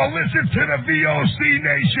 Well, listen to the VOC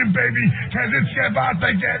Nation, baby, because it's about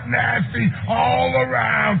to get nasty all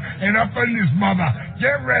around and up in this mother.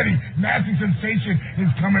 Get ready. Nasty Sensation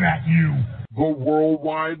is coming at you. The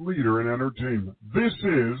worldwide leader in entertainment. This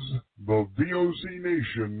is the VOC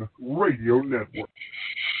Nation Radio Network.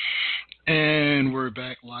 And we're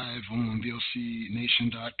back live on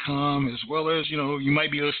VOCNation.com, as well as, you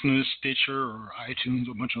might be listening to Stitcher or iTunes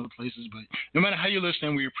or a bunch of other places, but no matter how you're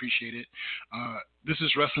listening, we appreciate it. This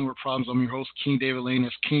is Wrestling with Problems. I'm your host, King David Lane.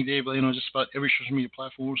 That's King David Lane on just about every social media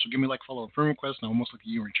platform, so give me a like, follow, and friend request, and I'll most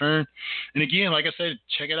likely you in return. And again, like I said,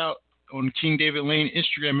 check it out on King David Lane,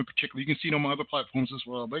 Instagram in particular. You can see it on my other platforms as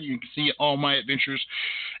well, but you can see all my adventures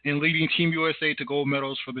in leading Team USA to gold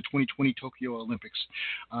medals for the 2020 Tokyo Olympics.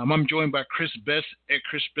 I'm joined by Chris Best at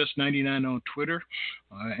ChrisBest99 on Twitter,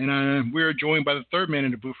 and we're joined by the third man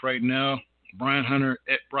in the booth right now, Brian Hunter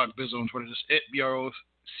at Brock Bizzo on Twitter. Just at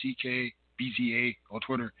BROCKBZA on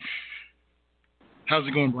Twitter. How's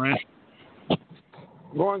it going, Brian?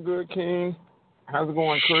 Going good, King. How's it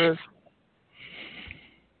going, Chris?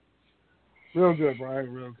 Real good,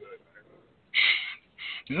 Brian. Real good.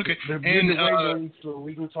 Okay. And so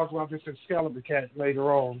we can talk about this Excalibur cat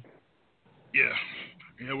later on. Yeah,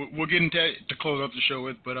 we'll get into that to close out the show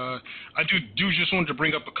with, but I do just want to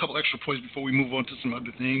bring up a couple extra points before we move on to some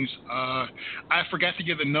other things. I forgot to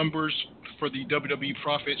give the numbers for the WWE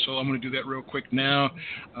profit, so I'm going to do that real quick now.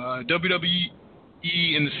 WWE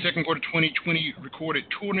in the second quarter 2020 recorded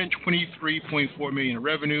 $223.4 million in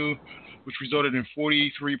revenue, which resulted in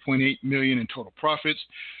 $43.8 million in total profits.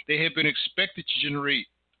 They had been expected to generate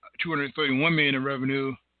 $231 million in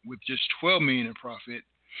revenue with just $12 million in profit.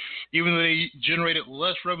 Even though they generated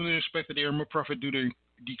less revenue than expected, they earned more profit due to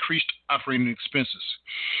decreased operating expenses.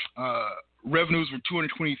 Revenues were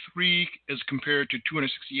 $223 as compared to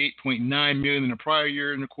 $268.9 million in the prior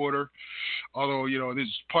year in the quarter. Although, this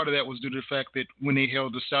part of that was due to the fact that when they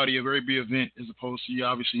held the Saudi Arabia event, as opposed to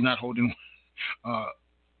obviously not holding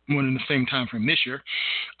one in the same time frame this year,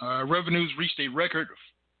 revenues reached a record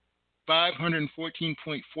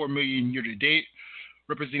 $514.4 million year to date,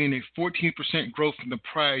 representing a 14% growth from the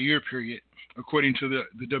prior year period, according to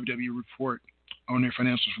the WWE report on their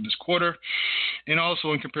financials for this quarter. And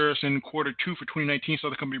also in comparison, quarter two for 2019 saw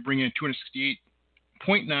the company bring in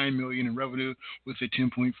 $268.9 million in revenue with a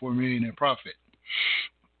 $10.4 million in profit.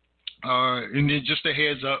 And then just a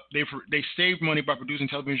heads up, they saved money by producing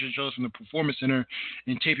television shows from the Performance Center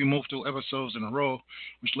and taping multiple episodes in a row,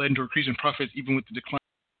 which led into a increase in profits even with the decline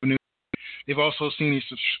in revenue. They've also seen an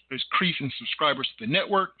increase in subscribers to the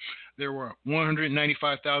network. There were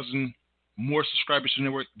 195,000 more subscribers to the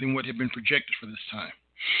network than what had been projected for this time.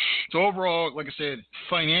 So overall, like I said,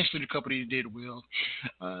 financially the company did well.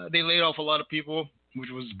 They laid off a lot of people, which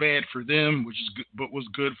was bad for them, which is good, but was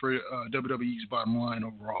good for WWE's bottom line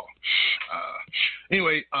overall.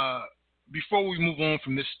 Anyway, before we move on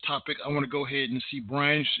from this topic, I want to go ahead and see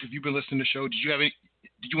Brian. If you've been listening to the show, did you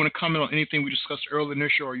want to comment on anything we discussed earlier in the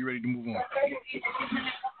show, or are you ready to move on?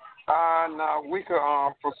 No, we could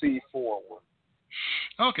proceed forward.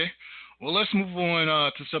 Okay. Well, let's move on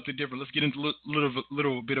to something different. Let's get into a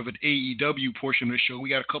little bit of an AEW portion of the show. We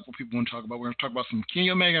got a couple people we want to talk about. We're going to talk about some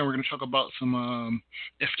Kenny Omega, and we're going to talk about some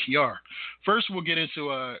FTR. First, we'll get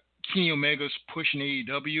into Kenny Omega's push in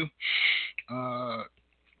AEW.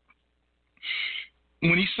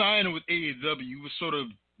 When he signed with AEW, he was sort of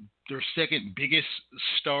their second biggest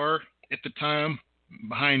star at the time,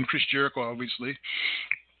 behind Chris Jericho, obviously.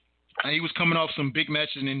 He was coming off some big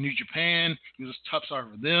matches in New Japan. He was a top star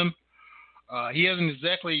for them. He hasn't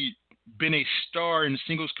exactly been a star and a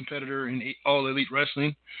singles competitor in All Elite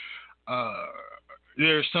Wrestling.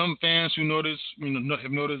 There are some fans who have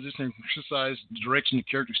noticed this and criticized the direction the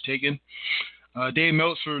character's taken. Dave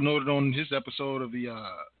Meltzer noted on his episode of the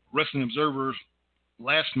Wrestling Observer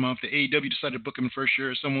last month that AEW decided to book him the first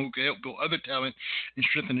year as someone who could help build other talent and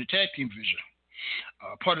strengthen the tag team division.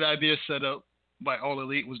 Part of the idea set up by All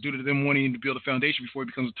Elite was due to them wanting to build a foundation before he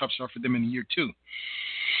becomes a top star for them in year two.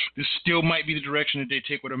 This still might be the direction that they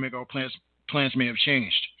take with Omega, or plans may have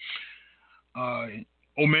changed.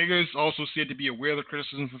 Omega is also said to be aware of the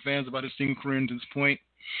criticism from fans about his single career to this point.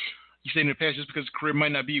 He said in the past, just because his career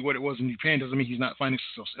might not be what it was in Japan doesn't mean he's not finding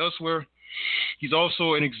success elsewhere. He's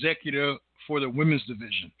also an executive for the women's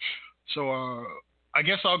division. So I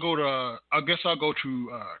guess I'll go to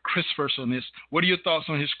Chris first on this. What are your thoughts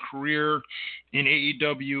on his career in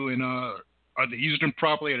AEW, and are they using him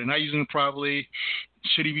properly? Are they not using him properly?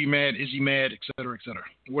 Should he be mad? Is he mad? Et cetera, et cetera.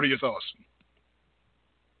 What are your thoughts?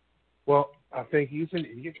 Well, I think he's an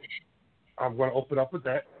idiot. I'm going to open up with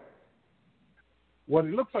that. What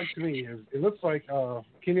it looks like to me is, it looks like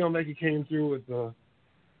Kenny Omega came through with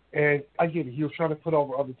and I get it, he was trying to put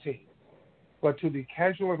over other teams. But to the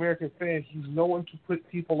casual American fan, he's no one to put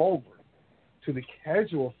people over. To the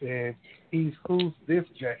casual fan, he's who's this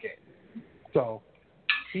jackass. So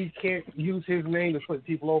he can't use his name to put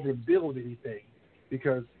people over and build anything,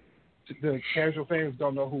 because the casual fans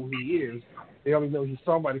don't know who he is. They only know he's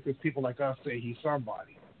somebody because people like us say he's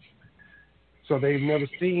somebody. So they've never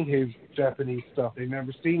seen his Japanese stuff. They've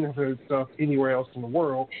never seen his stuff anywhere else in the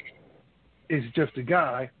world. It's just a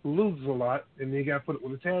guy who loses a lot, and they got to put it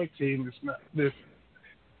with a tag team. It's not this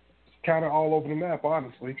kind of all over the map,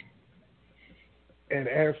 honestly. And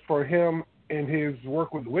as for him and his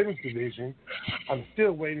work with the women's division, I'm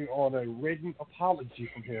still waiting on a written apology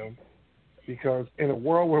from him, because in a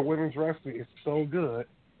world where women's wrestling is so good,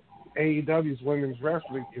 AEW's women's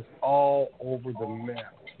wrestling is all over the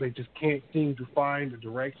map. They just can't seem to find a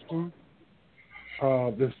direction.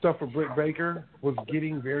 The stuff for Britt Baker was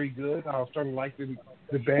getting very good. I was starting to like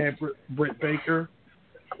the bad Britt Baker,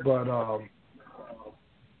 but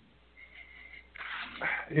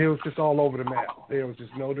it was just all over the map. There was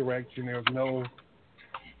just no direction.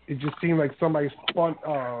 It just seemed like somebody spun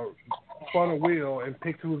a wheel and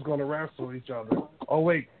picked who was going to wrestle each other. Oh,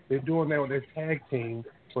 wait, they're doing that with their tag team,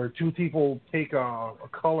 where two people take a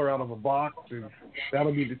color out of a box, and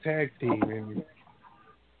that'll be the tag team. And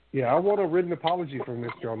yeah, I want a written apology from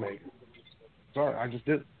Mr. Omega. Sorry, I just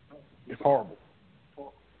did. It's horrible.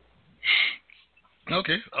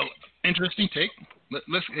 Okay, interesting take.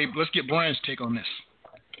 Let's get Brian's take on this.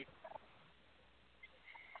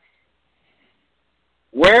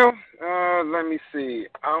 Well, let me see.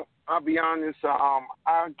 I'll be honest.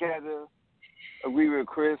 I gotta agree with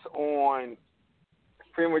Chris on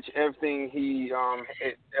pretty much everything he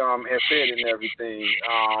has said and everything.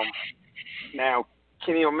 Now,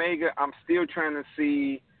 Kenny Omega, I'm still trying to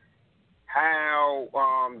see how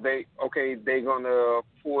they're gonna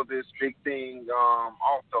pull this big thing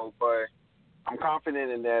off though. But I'm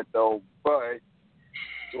confident in that though. But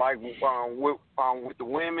like with the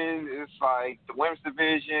women, it's like the women's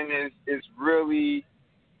division is really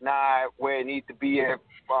not where it needs to be at.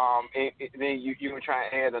 And then you were trying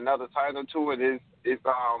to add another title to it. It's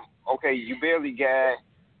okay. You barely got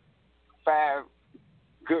 5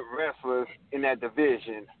 good wrestlers in that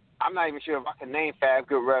division. I'm not even sure if I can name 5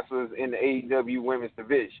 good wrestlers in the AEW women's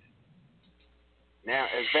division. Now,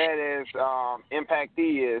 as bad as Impact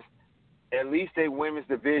is, at least their women's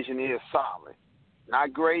division is solid.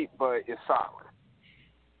 Not great, but it's solid.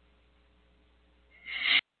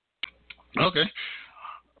 Okay.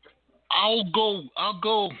 I'll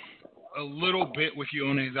go a little bit with you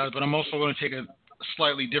on it, guys, but I'm also going to take a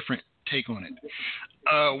slightly different take on it.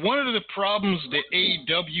 One of the problems that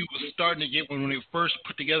AEW was starting to get when they first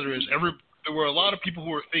put together is there were a lot of people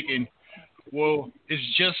who were thinking, well,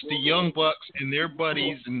 it's just the Young Bucks and their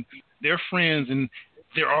buddies and their friends, and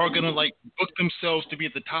they're all going to like book themselves to be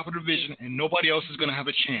at the top of the division, and nobody else is going to have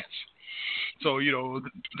a chance. So,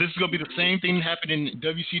 this is going to be the same thing that happened in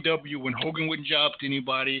WCW when Hogan wouldn't job to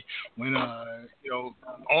anybody, when,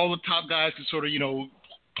 all the top guys could sort of,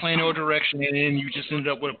 plan no direction, and then you just ended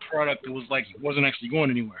up with a product that was like, wasn't actually going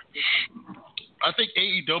anywhere. I think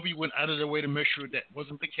AEW went out of their way to make sure that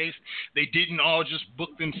wasn't the case. They didn't all just book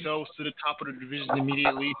themselves to the top of the division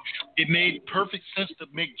immediately. It made perfect sense to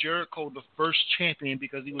make Jericho the first champion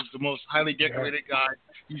because he was the most highly decorated guy.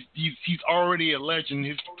 He's already a legend.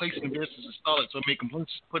 His place in the business is solid, so it made complete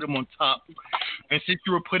sense to put him on top. And since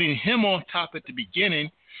you were putting him on top at the beginning,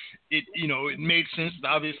 it made sense.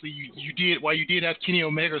 Obviously, you did have Kenny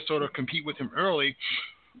Omega sort of compete with him early.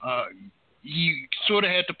 You sort of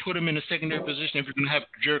had to put him in a secondary position if you're going to have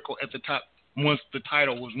Jericho at the top once the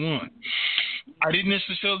title was won. I didn't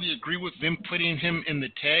necessarily agree with them putting him in the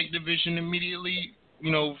tag division immediately,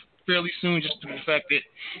 fairly soon, just due to the fact that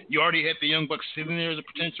you already had the Young Bucks sitting there as a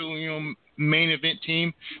potential, main event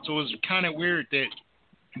team. So it was kind of weird that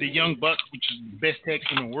the Young Bucks, which is the best tag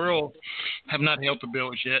team in the world, have not held the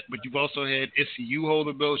belts yet. But you've also had SCU hold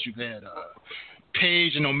the belts. You've had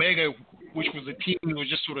Page and Omega, which was a team that was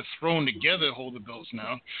just sort of thrown together, hold the belts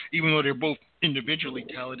now, even though they're both individually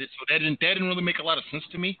talented. So that didn't really make a lot of sense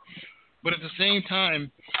to me. But at the same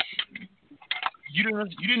time, you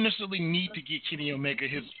didn't necessarily need to get Kenny Omega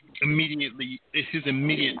his immediate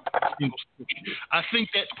push. I think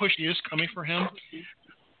that push is coming for him.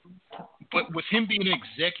 But with him being an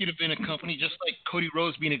executive in a company, just like Cody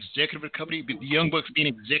Rhodes being executive in a company, but the Young Bucks being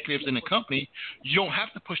executives in a company, you don't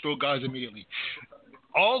have to push those guys immediately.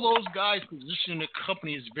 All those guys positioned in the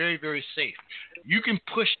company is very, very safe. You can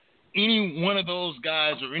push any one of those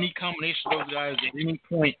guys or any combination of those guys at any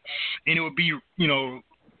point, and it would be,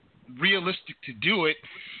 realistic to do it,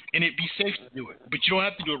 and it'd be safe to do it. But you don't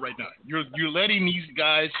have to do it right now. You're letting these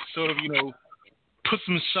guys sort of, put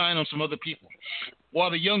some shine on some other people.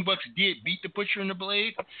 While the Young Bucks did beat the Butcher and the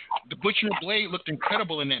Blade looked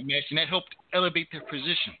incredible in that match, and that helped elevate their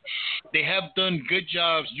position. They have done good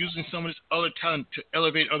jobs using some of this other talent to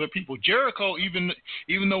elevate other people. Jericho, even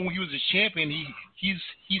though he was a champion,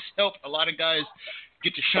 he's helped a lot of guys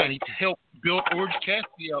get to shine. He helped build Orange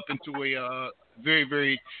Cassidy up into a very,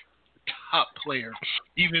 very top player,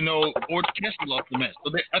 even though Orange Cassidy lost the match.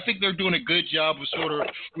 So I think they're doing a good job of sort of,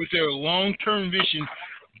 with their long-term vision,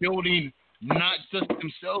 building not just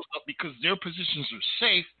themselves up because their positions are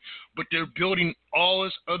safe, but they're building all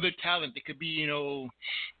this other talent that could be,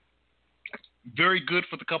 very good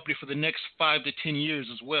for the company for the next 5 to 10 years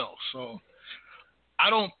as well. So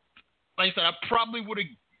like I said, I probably would have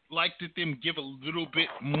liked them give a little bit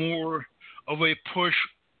more of a push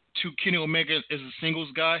to Kenny Omega as a singles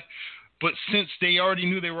guy. But since they already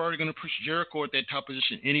knew they were already going to push Jericho at that top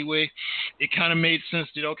position anyway, it kind of made sense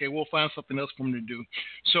that, okay, we'll find something else for him to do.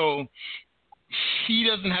 So he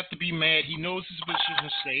doesn't have to be mad. He knows his position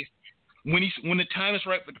is safe. When the time is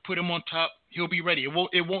right to put him on top, he'll be ready.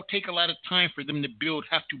 It won't take a lot of time for them to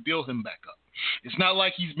have to build him back up. It's not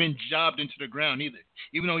like he's been jobbed into the ground either.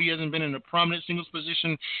 Even though he hasn't been in a prominent singles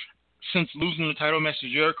position since losing the title match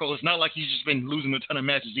to Jericho, it's not like he's just been losing a ton of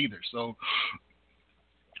matches either. So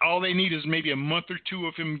all they need is maybe a month or two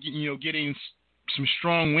of him, getting some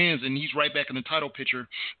strong wins, and he's right back in the title picture.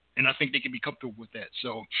 And I think they can be comfortable with that.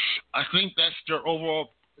 So I think that's their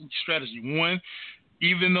overall strategy. One,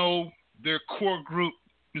 even though their core group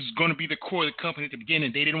is going to be the core of the company at the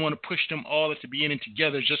beginning, they didn't want to push them all at the beginning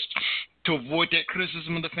together just to avoid that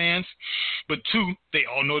criticism of the fans. But two, they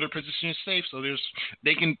all know their position is safe, so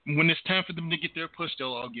when it's time for them to get their push,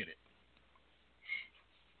 they'll all get it.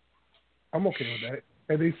 I'm okay with that.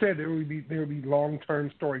 And they said there would be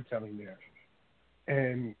long-term storytelling there,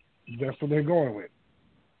 and that's what they're going with.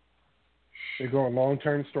 They're going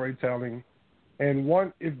long-term storytelling, And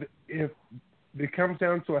if it comes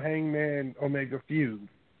down to a Hangman Omega feud,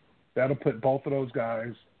 that'll put both of those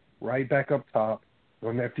guys right back up top.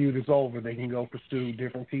 When that feud is over, they can go pursue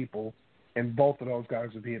different people, and both of those guys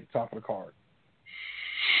will be at the top of the card.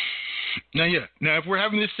 Now, if we're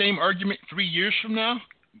having this same argument 3 years from now,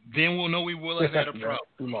 then we'll know we will have had a problem.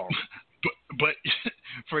 Too long. But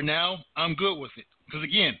for now, I'm good with it. Because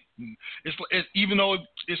again, it's even though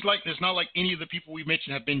it's not like any of the people we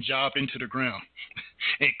mentioned have been jobbed into the ground.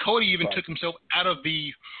 And Cody even took himself out of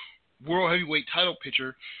the World Heavyweight title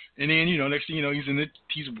picture, and then next thing you know,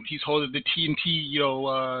 he's holding the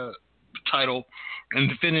TNT title and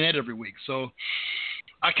defending that every week. So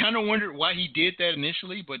I kind of wondered why he did that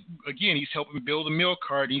initially, but again, he's helping build a mill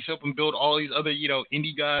card, and he's helping build all these other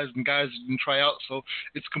indie guys and guys that can try out. So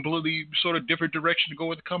it's completely sort of different direction to go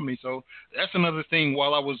with the company. So that's another thing.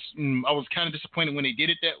 While I was kind of disappointed when they did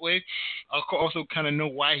it that way, I also kind of know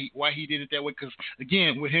why he did it that way. Because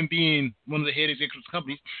again, with him being one of the head executives of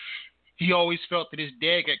companies, he always felt that his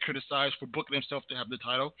dad got criticized for booking himself to have the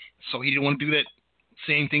title, so he didn't want to do that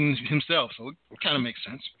same thing himself. So it kind of makes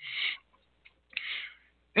sense.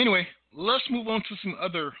 Anyway, let's move on to some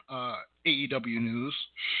other AEW news.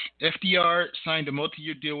 FTR signed a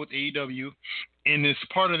multi-year deal with AEW, and as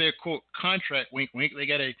part of their, quote, contract, wink, wink, they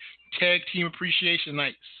got a tag team appreciation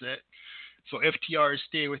night set. So FTR is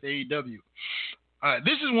staying with AEW.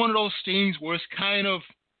 This is one of those things where it's kind of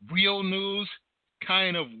real news,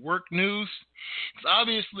 kind of work news. Because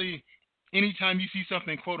obviously, anytime you see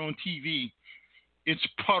something, quote, on TV, it's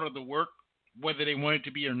part of the work, whether they want it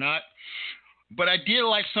to be or not. But I did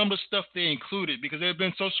like some of the stuff they included, because there have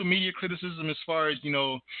been social media criticism as far as,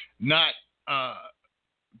 not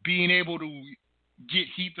being able to get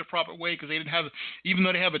heat the proper way, because they didn't have, even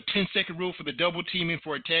though they have a 10-second rule for the double teaming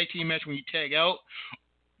for a tag team match when you tag out,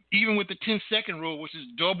 even with the 10-second rule, which is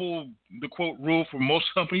double the, quote, rule for most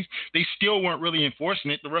companies, they still weren't really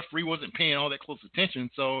enforcing it. The referee wasn't paying all that close attention.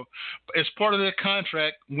 So as part of their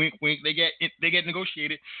contract, wink, wink, they get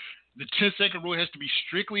negotiated. The 10-second rule has to be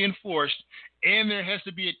strictly enforced, and there has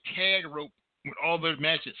to be a tag rope with all their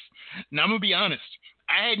matches. Now, I'm going to be honest.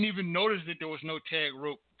 I hadn't even noticed that there was no tag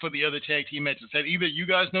rope for the other tag team matches. Had either you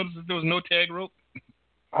guys noticed that there was no tag rope?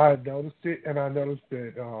 I noticed it, and I noticed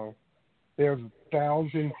that there's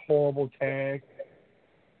 1,000 horrible tags.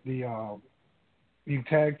 You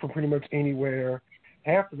tag from pretty much anywhere.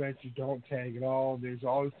 Half the match you don't tag at all. There's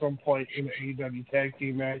always some point in the AEW tag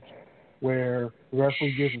team match where the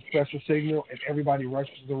referee gives a special signal and everybody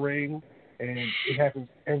rushes the ring, and it happens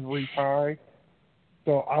every time.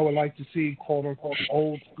 So I would like to see, quote-unquote,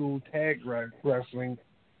 old-school tag wrestling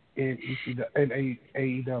in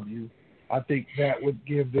AEW. I think that would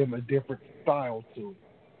give them a different style to it,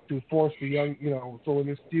 to force the young, so when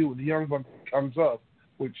this feud, the young buck comes up,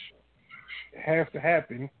 which has to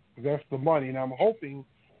happen, because that's the money, and I'm hoping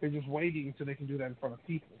they're just waiting until they can do that in front of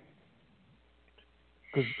people.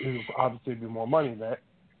 Because it'll obviously be more money than that.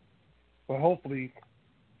 But hopefully,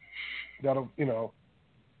 that'll,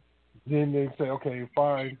 then they say, okay,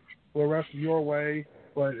 fine, we'll wrestle your way,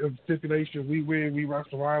 but if stipulation, we win, we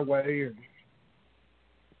wrestle our way, and,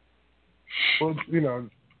 well,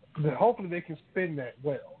 hopefully they can spin that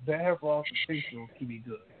well. That has a lot of potential to be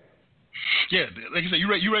good. Yeah, like I said,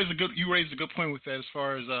 you raised a good point with that as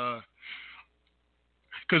far as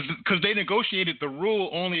because they negotiated the rule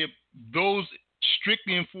only those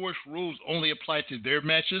strictly enforced rules only apply to their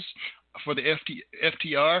matches for the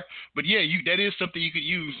FTR. But yeah, that is something you could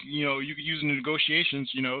use. You could use in the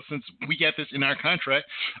negotiations. Since we got this in our contract,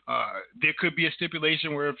 there could be a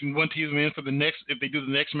stipulation where if one team is in for the next, if they do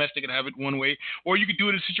the next match, they could have it one way. Or you could do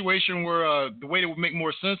it in a situation where the way that would make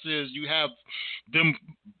more sense is you have them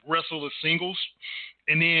wrestle the singles,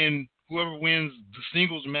 and then whoever wins the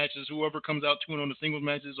singles matches, whoever comes out 2-1 on the singles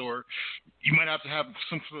matches, or you might have to have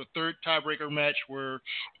some sort of third tiebreaker match where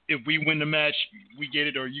if we win the match, we get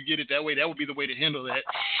it, or you get it that way. That would be the way to handle that.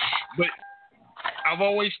 But I've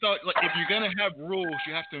always thought, like, if you're gonna have rules,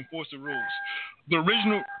 you have to enforce the rules. The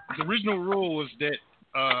original rule was that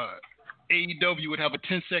AEW would have a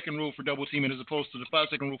 10-second rule for double teaming as opposed to the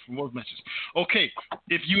 5-second rule for most matches. Okay,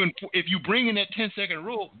 if you bring in that 10-second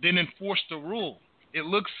rule, then enforce the rule. It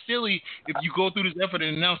looks silly if you go through this effort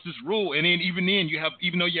and announce this rule, and then even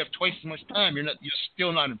though you have twice as much time, you're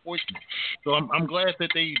still not enforcing it. So I'm glad that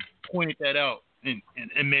they pointed that out and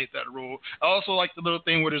made that rule. I also like the little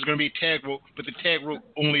thing where there's going to be a tag rope, but the tag rope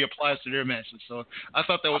only applies to their matches. So I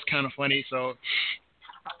thought that was kind of funny. So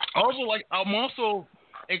I'm also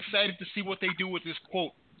excited to see what they do with this,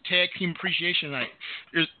 quote, Tag Team Appreciation Night.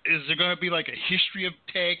 Is there going to be like a history of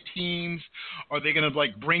tag teams? Are they going to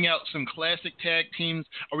like bring out some classic tag teams?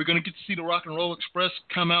 Are we going to get to see the Rock and Roll Express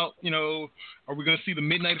come out? You know, are we going to see the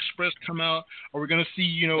Midnight Express come out? Are we going to see,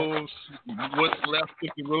 you know, what's left of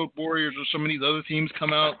the Road Warriors or some of these other teams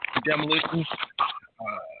come out? Demolition.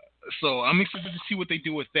 So I'm excited to see what they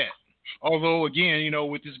do with that. Although, again, you know,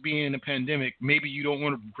 with this being a pandemic, maybe you don't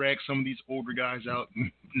want to drag some of these older guys out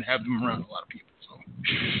and have them around a lot of people. So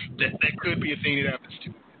that could be a thing that happens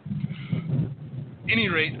too. At any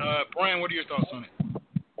rate, Brian, what are your thoughts on it?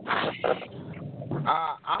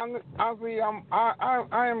 Honestly,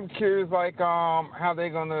 I am curious, like, how they're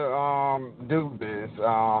gonna do this.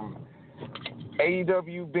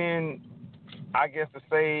 AEW been, I guess to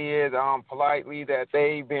say it politely, that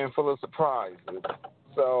they've been full of surprises.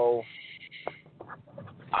 So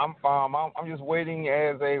I'm just waiting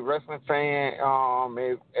as a wrestling fan,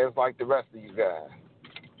 as like the rest of you guys.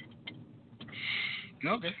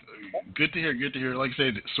 Okay, good to hear. Good to hear. Like I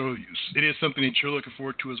said, so it is something that you're looking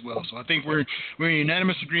forward to as well. So I think we're in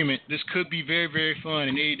unanimous agreement. This could be very, very fun,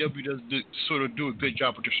 and AEW does do a good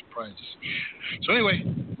job with their surprises. So anyway,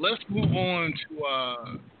 let's move on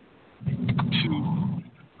to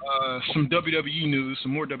some WWE news,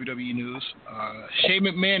 some more WWE news. Shane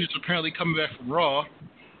McMahon is apparently coming back from Raw.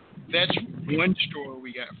 That's one story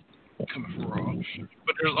we got coming from Raw.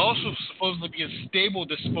 But there's also supposed to be a stable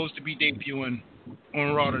that's supposed to be debuting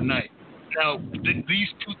on Raw tonight. Now, these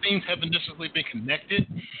two things haven't necessarily been connected.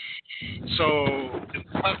 So, it's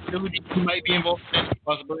a possibility he might be involved in this,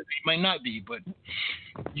 possibility he might not be. But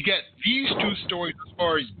you got these two stories as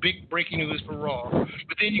far as big breaking news for Raw.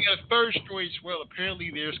 But then you got a third story as well.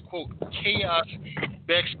 Apparently, there's, quote, chaos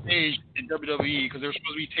backstage in WWE because they were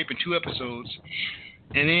supposed to be taping 2 episodes.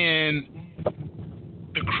 And then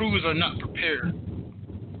the crews are not prepared.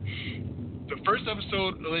 The first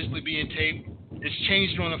episode allegedly being taped is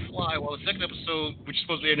changed on the fly, while the second episode, which is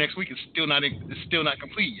supposed to be next week, is still not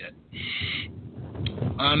complete yet.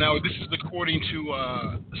 Now, this is according to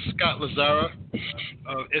Scott Lazara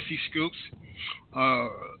of SE Scoops.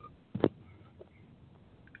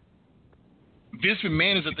 Vince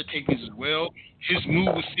McMahon is at the tapings as well. His move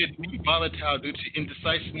was said to be volatile due to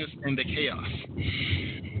indecisiveness and the chaos.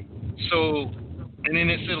 So, and then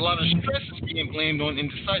it said a lot of stress is being blamed on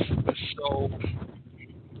indecisiveness. So,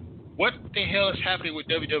 what the hell is happening with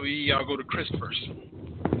WWE? I'll go to Chris first.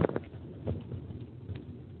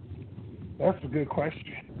 That's a good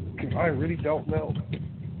question, because I really don't know.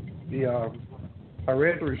 I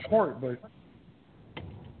read the report, but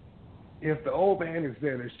if the old man is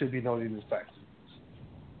there should be no indecisiveness.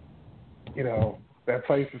 You know, that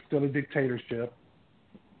place is still a dictatorship.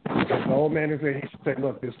 If the old man is there, he should say,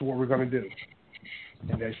 look, this is what we're going to do.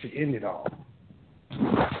 And that should end it all.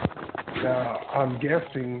 Now, I'm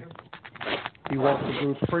guessing he wants the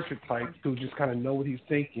Bruce Pritchard types who just kind of know what he's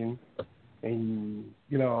thinking, and,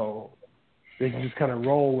 you know, they can just kind of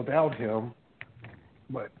roll without him.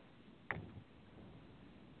 But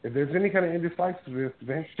if there's any kind of indecisiveness,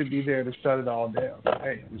 Vince should be there to shut it all down.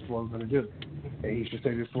 Hey, this is what we're going to do. And he should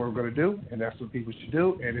say this is what we're going to do, and that's what people should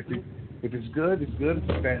do. And if it's good, it's good. If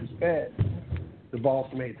it's bad, it's bad. The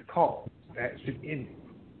boss made the call. That should end it.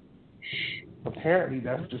 Apparently,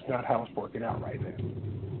 that's just not how it's working out right now.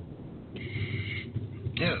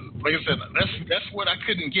 Yeah, like I said, that's what I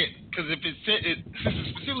couldn't get. Because if since it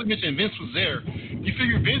specifically mentioned Vince was there, you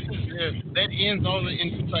figure Vince is there, that ends all the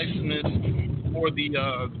indecisiveness or the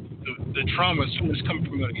trauma as soon as it's coming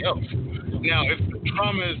from somebody else. Now, if the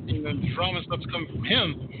trauma stuff's coming from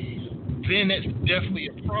him, then that's definitely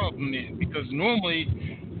a problem then. Because normally,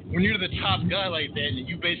 when you're the top guy like that, and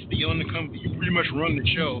you basically own the company, you pretty much run the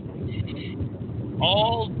show.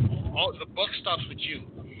 All the buck stops with you.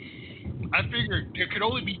 I figured there could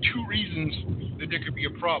only be 2 reasons that there could be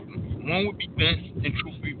a problem. One would be Vince, and 2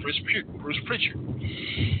 would be Bruce Pritchard.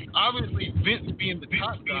 Obviously, Vince being the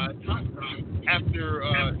top guy, after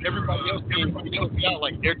everybody else being pushed out,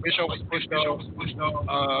 like Eric Bischoff was pushed off,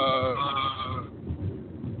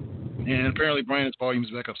 and apparently Brian's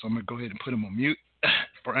volume's back up, so I'm going to go ahead and put him on mute.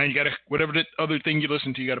 Brian, you got to, whatever the other thing you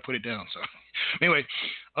listen to, you got to put it down. So, anyway,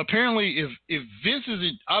 apparently, if Vince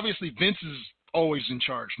is, obviously Vince is always in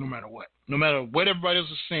charge, no matter what. No matter what everybody else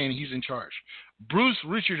is saying, he's in charge. Bruce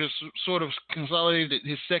Pritchard has sort of consolidated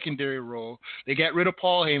his secondary role. They got rid of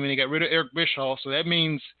Paul Heyman. They got rid of Eric Bischoff. So that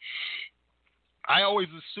means, I always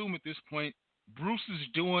assume at this point, Bruce is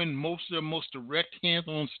doing most of the most direct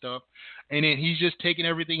hands-on stuff, and then he's just taking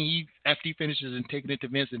everything after he finishes and taking it to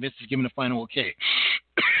Vince, and Vince is giving the final okay.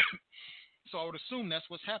 So I would assume that's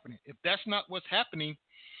what's happening. If that's not what's happening,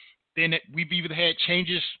 then we've either had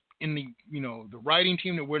changes in the the writing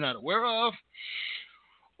team that we're not aware of,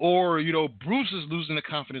 or Bruce is losing the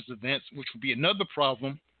confidence of Vince, which would be another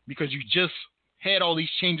problem because you just had all these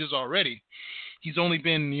changes already. He's only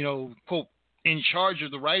been quote in charge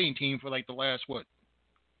of the writing team for like the last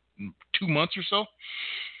 2 months or so.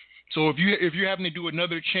 So if you're having to do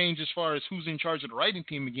another change as far as who's in charge of the writing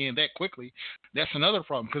team again that quickly, that's another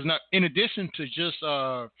problem. Because now, in addition to just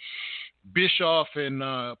Bischoff and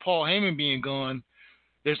Paul Heyman being gone,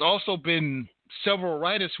 there's also been several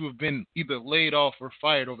writers who have been either laid off or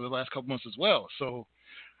fired over the last couple months as well. So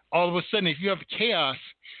all of a sudden, if you have chaos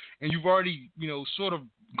and you've already sort of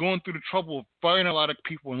gone through the trouble of firing a lot of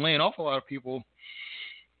people and laying off a lot of people,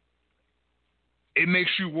 it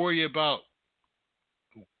makes you worry about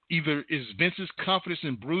either is Vince's confidence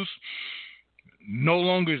in Bruce no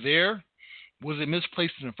longer there? Was it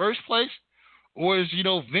misplaced in the first place? Or is,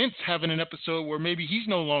 Vince having an episode where maybe he's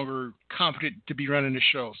no longer competent to be running the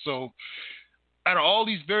show? So out of all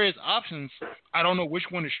these various options, I don't know which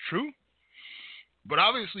one is true, but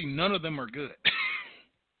obviously none of them are good.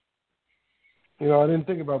 I didn't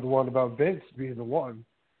think about the one about Vince being the one,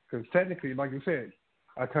 because technically, like you said,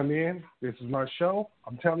 I come in, this is my show,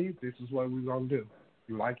 I'm telling you, this is what we're going to do.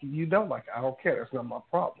 You like it, you don't like it. I don't care. That's not my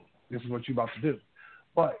problem. This is what you're about to do.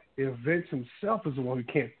 But if Vince himself is the one who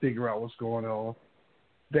can't figure out what's going on,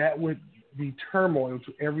 that would be turmoil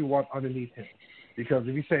to everyone underneath him. Because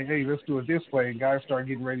if you say, hey, let's do it this way, and guys start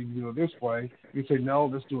getting ready to do it this way, you say, no,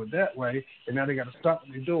 let's do it that way, and now they got to stop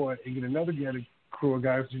what they're doing and get another crew of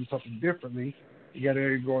guys to do something differently. You got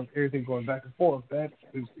everything going back and forth. That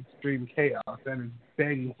is extreme chaos. That is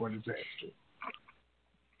begging for disaster.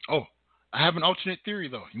 Oh, I have an alternate theory,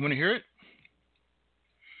 though. You want to hear it?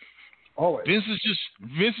 Always. Vince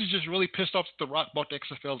is just really pissed off that The Rock bought the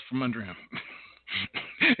XFL from under him.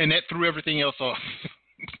 And that threw everything else off.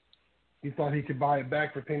 He thought he could buy it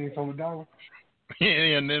back for pennies on the dollar?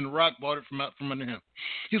 Yeah, and then Rock bought it from under him.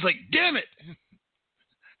 He's like, damn it!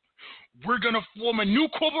 We're going to form a new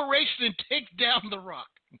corporation and take down The Rock.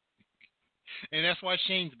 And that's why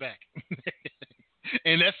Shane's back.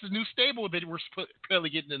 And that's the new stable that we're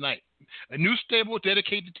probably getting tonight. A new stable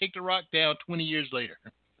dedicated to take The Rock down 20 years later.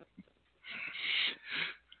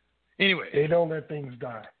 Anyway. They don't let things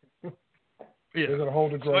die. Yeah. They're going to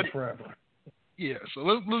hold the grudge forever. Yeah, so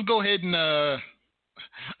let's go ahead and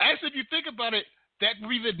actually, if you think about it, that would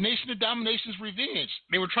be the Nation of Domination's revenge.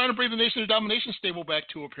 They were trying to bring the Nation of Domination stable back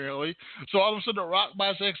to, apparently. So all of a sudden, The Rock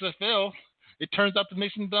buys the XFL. It turns out the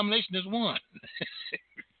Nation of Domination has won.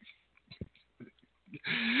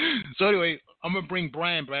 So anyway, I'm going to bring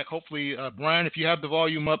Brian back. Hopefully, Brian, if you have the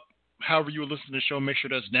volume up, however you were listening to the show, make sure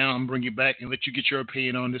that's down. I'm going to bring you back and let you get your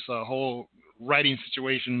opinion on this whole writing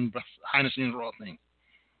situation, behind the scenes Raw thing.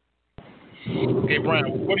 Okay,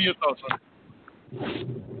 Brian, what are your thoughts on it?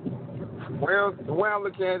 Well, the way I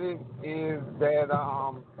look at it is that,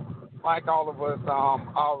 like all of us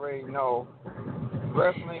already know,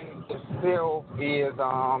 wrestling still is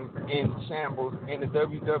in shambles in the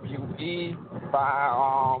WWE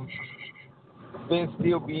by Vince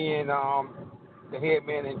still being the head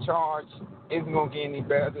man in charge. Isn't going to get any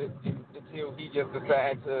better until he just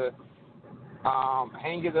decides to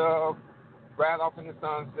hang it up, ride off in the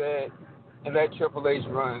sunset, and let Triple H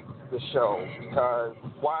run the show. Because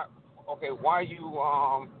why are you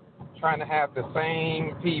trying to have the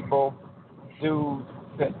same people do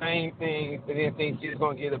the same things and then think you're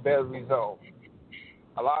going to get a better result?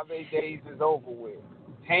 A lot of their days is over with.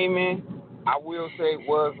 Heyman, I will say,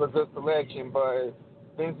 was a good selection, but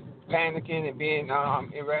Vince panicking and being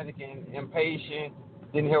erratic and impatient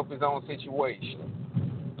didn't help his own situation.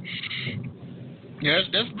 Yeah,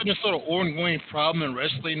 that's been a sort of ongoing problem in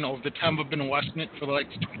wrestling over the time I've been watching it for like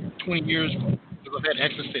 20 years because I've had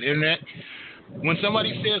access to the internet. When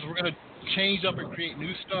somebody says we're going to change up and create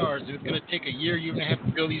new stars, and it's going to take a year and a half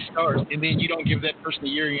to build these stars, and then you don't give that person a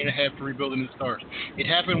year and a half to rebuild the new stars. It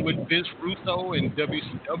happened with Vince Russo in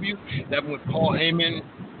WCW. It happened with Paul Heyman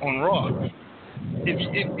on Raw.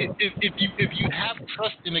 If you have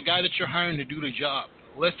trust in the guy that you're hiring to do the job,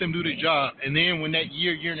 let them do the job, and then when that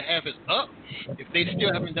year and a half is up, if they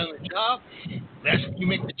still haven't done the job, that's when you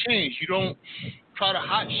make the change. You don't try to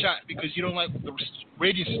hot shot because you don't like the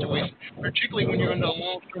rating situation, particularly when you're under a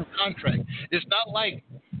long-term contract. It's not like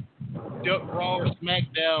Raw or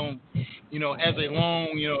SmackDown, has a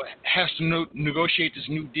long, has to negotiate this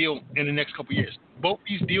new deal in the next couple of years. Both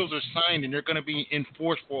these deals are signed and they're going to be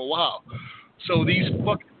enforced for a while. So these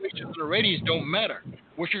fluctuations in the ratings don't matter.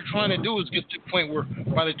 what you're trying to do is get to the point where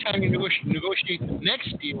by the time you negotiate the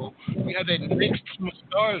next deal, you have that next team of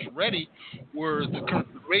stars ready where the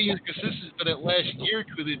ratings consistent for that last year or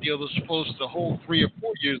two of the deal is supposed to hold 3 or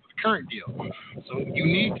 4 years of the current deal. So you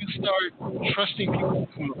need to start trusting people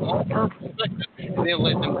from a long-term perspective and then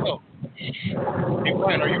let them go. Hey,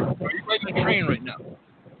 Brian, are you riding a train right now?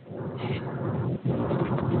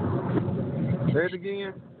 Say it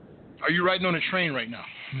again? Are you riding on a train right now?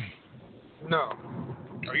 No.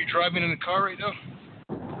 Are you driving in the car right now?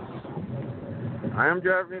 I am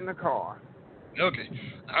driving in the car. Okay.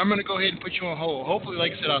 I'm going to go ahead and put you on hold. Hopefully,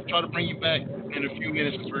 like I said, I'll try to bring you back in a few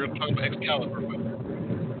minutes because we're going to talk about Excalibur, but the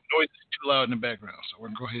noise is too loud in the background. So we're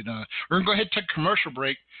going to go ahead and take a commercial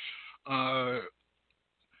break.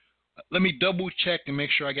 Let me double check and make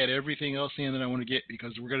sure I got everything else in that I want to get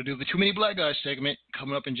because we're going to do the Too Many Black Guys segment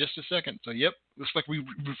coming up in just a second. So, yep, looks like we've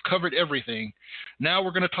covered everything. Now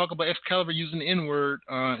we're going to talk about Excalibur using the N-word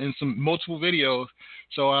in some multiple videos.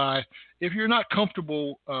 So if you're not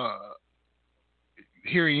comfortable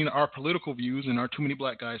hearing our political views in our Too Many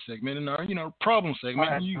Black Guys segment and our problem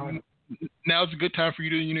segment, now it's a good time for you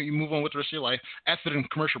to you move on with the rest of your life after the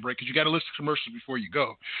commercial break because you got to listen to commercials before you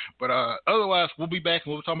go. But otherwise, we'll be back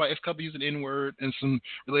and we'll be talking about Excalibur using the N-word and some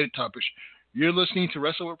related topics. You're listening to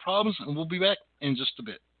Wrestle with Problems, and we'll be back in just a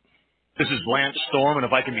bit. This is Lance Storm, and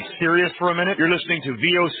if I can be serious for a minute, you're listening to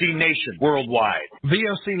VOC Nation Worldwide.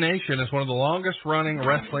 VOC Nation is one of the longest-running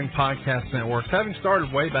wrestling podcast networks, having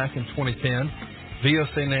started way back in 2010.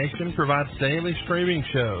 VOC Nation provides daily streaming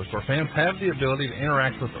shows where fans have the ability to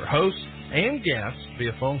interact with their hosts and guests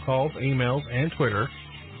via phone calls, emails, and Twitter.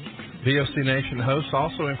 VOC Nation hosts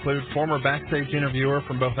also include former backstage interviewer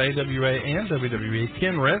from both AWA and WWE,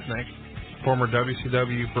 Ken Resnick, former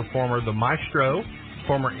WCW performer The Maestro,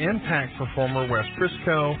 former Impact performer Wes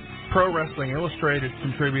Briscoe, Pro Wrestling Illustrated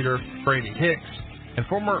contributor Brady Hicks, and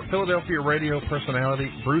former Philadelphia radio personality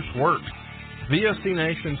Bruce Wirt. VOC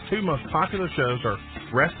Nation's two most popular shows are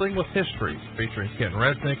Wrestling with History, featuring Ken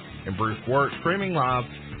Resnick and Bruce Wirt, streaming live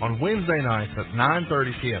on Wednesday nights at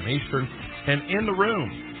 9:30 p.m. Eastern, and In the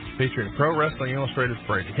Room, featuring Pro Wrestling Illustrated's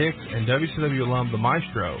Brady Hicks and WCW alum The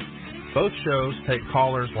Maestro. Both shows take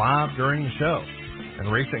callers live during the show, and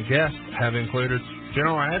recent guests have included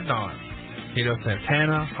General Adnan, Tito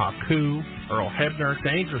Santana, Haku, Earl Hebner,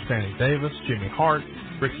 Dangerous Danny Davis, Jimmy Hart,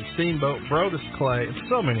 Ricky Steamboat, Brodus Clay, and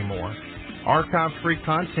so many more. Archive-free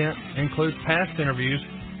content includes past interviews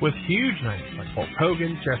with huge names like Hulk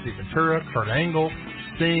Hogan, Jesse Ventura, Kurt Angle,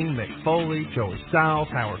 Sting, Mick Foley, Joey Styles,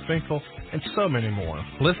 Howard Finkel, and so many more.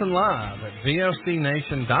 Listen live at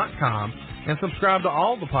VOCNation.com and subscribe to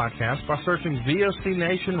all the podcasts by searching VOC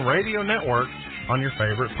Nation Radio Network on your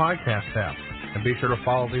favorite podcast app. And be sure to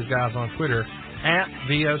follow these guys on Twitter at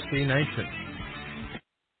VOC Nation.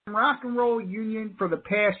 Rock and Roll Union for the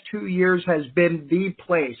past 2 years has been the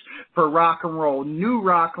place for rock and roll, new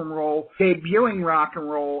rock and roll, debuting rock and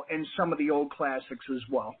roll, and some of the old classics as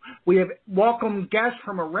well. We have welcomed guests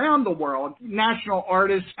from around the world, national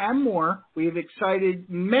artists, and more. We have excited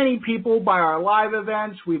many people by our live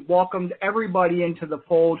events. We've welcomed everybody into the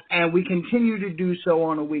fold, and we continue to do so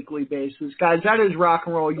on a weekly basis. Guys, that is Rock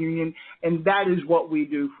and Roll Union, and that is what we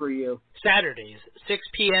do for you. Saturdays, 6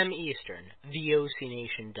 p.m. Eastern,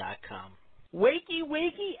 VOCNation.com. Wakey,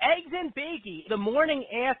 wakey, eggs and bakey. The morning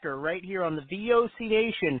after, right here on the VOC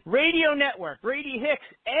Nation Radio Network. Brady Hicks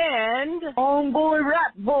and... Homeboy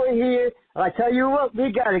Rap Boy here. I tell you what,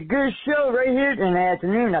 we got a good show right here in the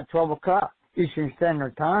afternoon at 12 o'clock Eastern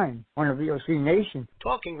Standard Time on the VOC Nation.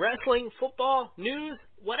 Talking wrestling, football, news,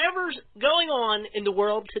 whatever's going on in the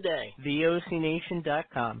world today.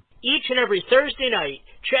 VOCNation.com. Each and every Thursday night,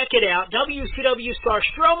 check it out. WCW star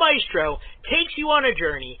Stro Maestro takes you on a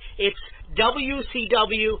journey. It's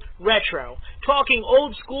WCW Retro. Talking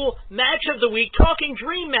old school match of the week, talking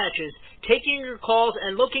dream matches, taking your calls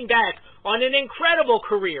and looking back on an incredible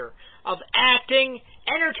career of acting,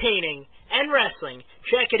 entertaining, and wrestling.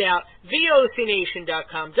 Check it out.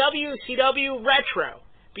 VOCNation.com. WCW Retro.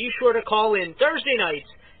 Be sure to call in Thursday nights,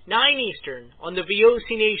 9 Eastern, on the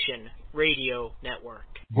VOC Nation Radio Network.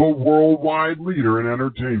 The worldwide leader in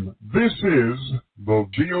entertainment. This is the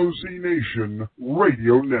VOC Nation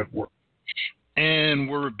Radio Network. And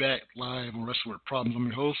we're back live on Wrestle with Problems. I'm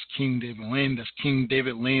your host, King David Lane. That's King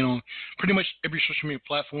David Lane on pretty much every social media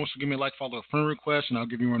platform. So give me a like, follow, a friend request, and I'll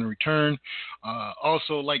give you one in return.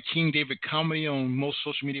 Also, like King David Comedy on most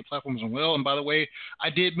social media platforms as well. And by the way, I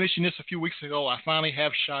did mention this a few weeks ago. I finally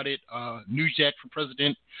have shot it. Newsjack for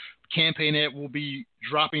President campaign ad will be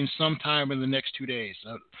dropping sometime in the next 2 days.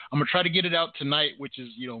 I'm going to try to get it out tonight, which is,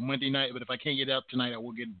 Monday night. But if I can't get it out tonight, I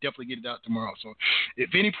will definitely get it out tomorrow. So if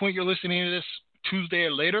at any point you're listening to this Tuesday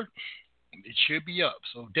or later, it should be up.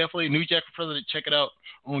 So definitely New Jack for President. Check it out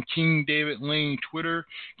on King David Lane Twitter,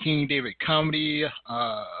 King David Comedy,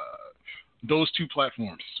 those two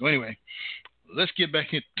platforms. So anyway, let's get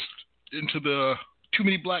back into the Too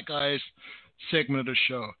Many Black Guys segment of the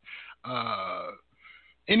show.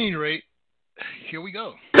 Any rate, here we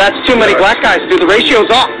go. That's too many black guys, dude. The ratio's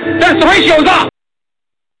off. The ratio's off.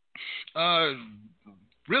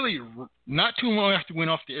 Really, not too long after we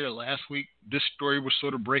went off the air last week, this story was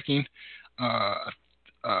sort of breaking. I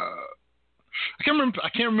can't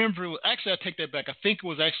remember. Actually, I take that back. I think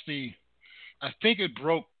it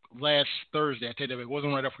broke last Thursday. I take that back. It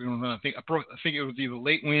wasn't right after we went on. I think it was either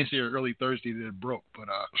late Wednesday or early Thursday that it broke. But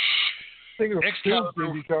I think it was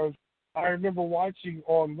Tuesday because I remember watching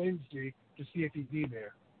on Wednesday to see if he'd be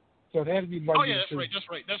there. So it had to be Monday. Oh yeah,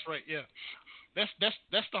 that's right. Yeah,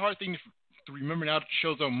 that's the hard thing to remember now that the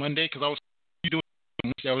show's on Monday because I was doing.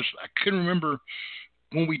 I couldn't remember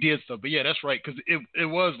when we did stuff, but yeah, that's right because it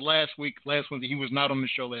was last Wednesday. He was not on the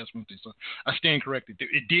show last Wednesday, so I stand corrected.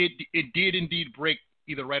 It did indeed break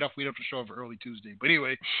either right off the show or early Tuesday. But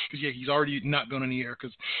anyway, because yeah, he's already not going on the air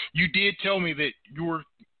because you did tell me that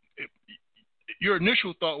your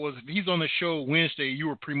initial thought was if he's on the show Wednesday, you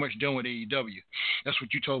were pretty much done with AEW. That's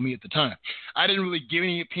what you told me at the time. I didn't really give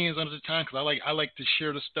any opinions on it at the time because I like to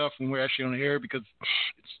share the stuff when we're actually on the air because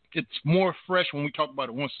it's more fresh when we talk about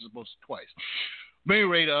it once as opposed to twice. But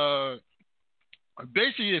anyway,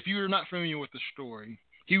 basically, if you're not familiar with the story,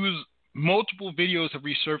 multiple videos have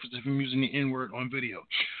resurfaced of him using the N-word on video.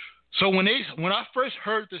 So when I first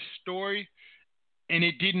heard the story and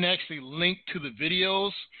it didn't actually link to the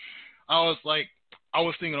videos, I was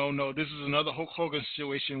thinking, oh no, this is another Hulk Hogan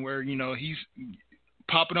situation where, he's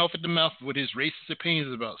popping off at the mouth with his racist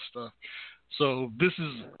opinions about stuff. So this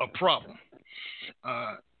is a problem.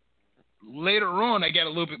 Later on, I got a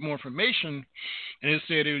little bit more information, and it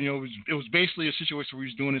said, it was basically a situation where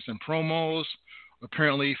he was doing this in promos,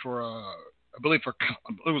 apparently for, I believe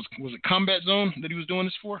was it Combat Zone that he was doing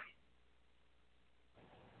this for?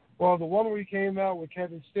 Well, the one where he came out with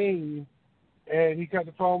Kevin Steen, and he cut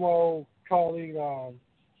the promo calling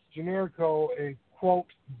Generico a quote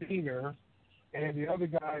beaner, and the other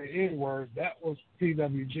guy N-word, that was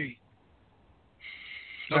PWG.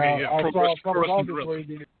 Okay, yeah. I saw a couple Pro others where he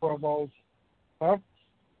did promos. Huh?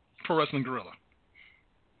 Pro Wrestling Guerrilla.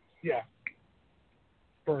 Yeah.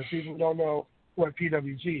 For people who don't know what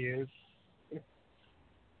PWG is.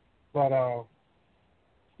 But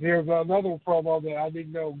there's another promo that I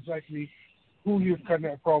didn't know exactly who he was cutting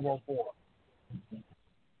that promo for.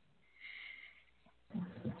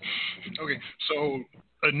 Okay, so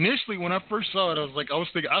initially when I first saw it,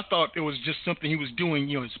 I thought it was just something he was doing,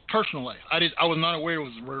 his personal life. I was not aware it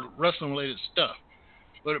was wrestling related stuff.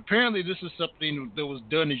 But apparently this is something that was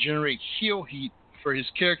done to generate heel heat for his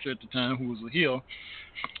character at the time, who was a heel.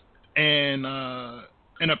 And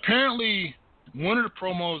apparently one of the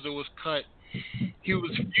promos that was cut, he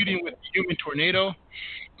was feuding with the Human Tornado.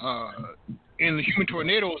 And the Human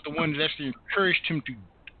Tornado was the one that actually encouraged him to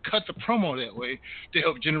cut the promo that way to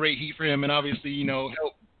help generate heat for him and obviously,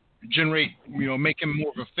 help generate, make him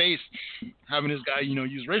more of a face, having this guy,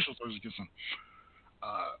 use racial slurs against him.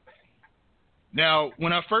 Now,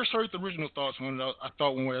 when I first heard the original thoughts on it, I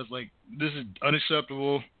thought one way I was like, this is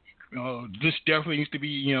unacceptable. This definitely needs to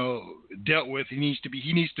be, dealt with. He needs to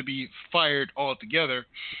be fired altogether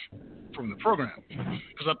from the program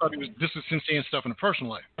because I thought this was him saying stuff in the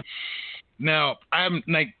personal life. Now, I'm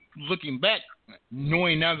looking back,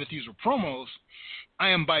 knowing now that these were promos, I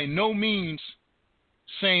am by no means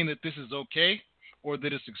saying that this is okay or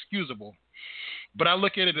that it's excusable, but I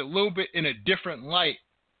look at it a little bit in a different light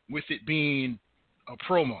with it being a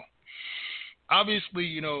promo.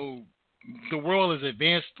 Obviously, the world has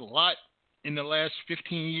advanced a lot in the last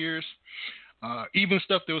 15 years. Even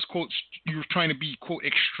stuff that was, quote, you were trying to be, quote,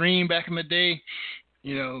 extreme back in the day,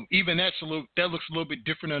 even that looks a little bit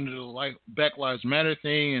different under the Black Lives Matter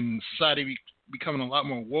thing, and society becoming a lot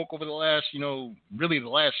more woke over the last, really the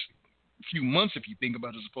last few months, if you think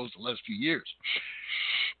about it, as opposed to the last few years.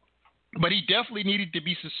 But he definitely needed to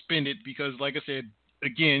be suspended because, like I said,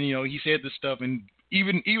 again, he said this stuff, and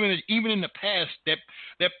even in the past, that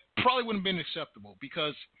probably wouldn't have been acceptable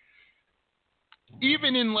because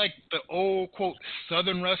even in the old, quote,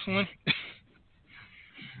 Southern wrestling,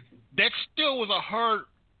 that still was a hard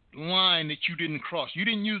line that you didn't cross. You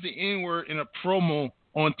didn't use the N-word in a promo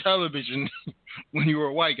on television when you were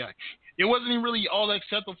a white guy. It wasn't even really all that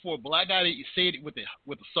acceptable for a black guy to say it with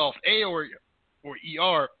a soft A or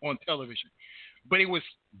ER on television. But it was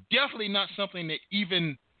definitely not something that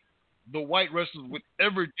even the white wrestlers would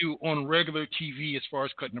ever do on regular TV as far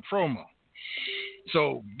as cutting a promo.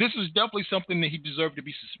 So this is definitely something that he deserved to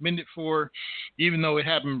be suspended for, even though it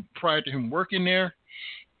happened prior to him working there.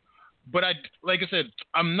 But like I said,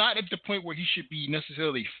 I'm not at the point where he should be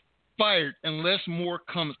necessarily fired unless more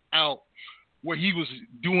comes out where he was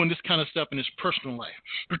doing this kind of stuff in his personal life,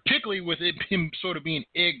 particularly with him sort of being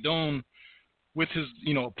egged on with his,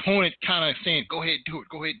 opponent kind of saying, go ahead,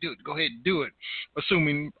 do it,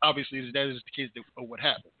 assuming obviously that is the case of what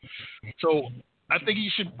happened. So I think he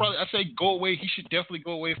should I say go away. He should definitely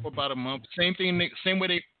go away for about a month. Same way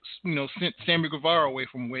they, sent Sammy Guevara away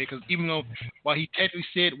from away, because even though while he technically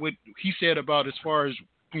said what he said about as far as,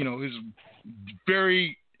 his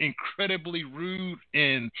very incredibly rude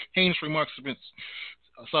and heinous remarks against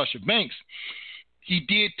Sasha Banks, he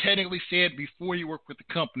did technically say it before he worked with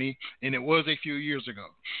the company, and it was a few years ago.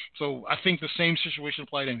 So I think the same situation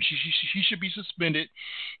applied to him. He should be suspended.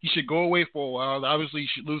 He should go away for a while. Obviously, he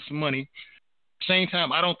should lose some money. At the same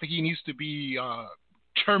time, I don't think he needs to be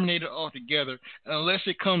terminated altogether unless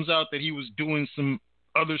it comes out that he was doing some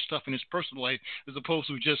other stuff in his personal life as opposed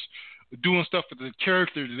to just doing stuff with the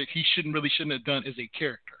character that he shouldn't have done as a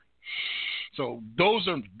character. So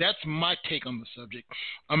that's my take on the subject.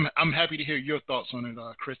 I'm happy to hear your thoughts on it,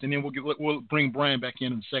 Chris, and then we'll bring Brian back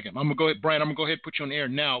in a second. Brian, I'm gonna go ahead and put you on the air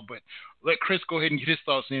now, but let Chris go ahead and get his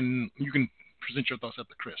thoughts in. You can present your thoughts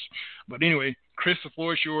after Chris. But anyway, Chris, the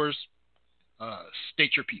floor is yours.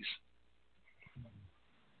 State your piece.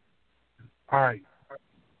 All right.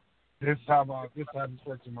 This is how this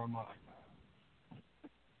works in my mind.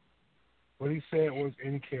 What he said was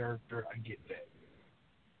in character. I get that.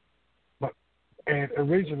 And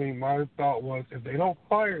originally, my thought was, if they don't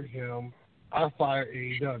fire him, I fire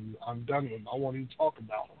AEW. I'm done with him. I won't even talk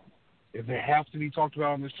about him. If they have to be talked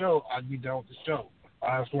about on the show, I'd be done with the show.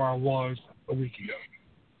 That's where I was a week ago.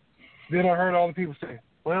 Then I heard all the people say,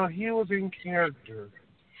 well, he was in character.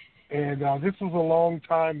 And this was a long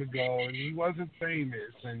time ago, and he wasn't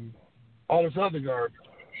famous, and all this other garbage.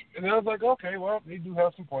 And I was like, okay, well, they do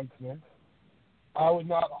have some points there. I would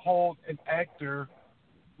not hold an actor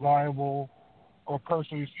liable or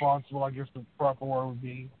personally responsible, I guess the proper word would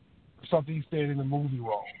be, for something he said in the movie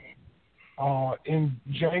role. In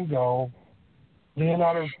Django,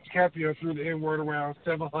 Leonardo DiCaprio threw the N-word around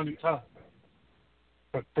 700 times.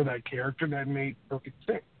 But for that character, that made perfect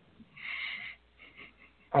sense.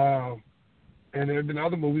 And there have been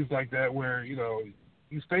other movies like that where,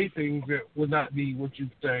 you say things that would not be what you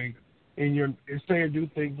say, and say or do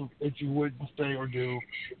things that you wouldn't say or do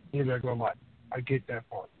in your regular life. I get that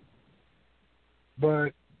part.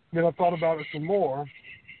 But then I thought about it some more.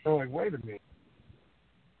 I'm like, wait a minute.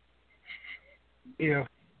 If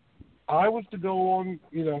I was to go on,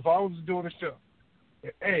 if I was doing a show,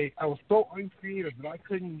 and I was so uncreative that I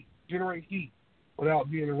couldn't generate heat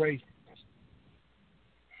without being a racist.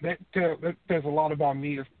 That says a lot about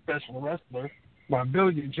me as a professional wrestler, my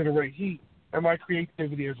ability to generate heat, and my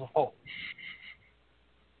creativity as a whole.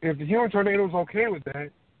 If the Human Tornado is okay with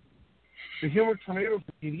that, the Human Tornado is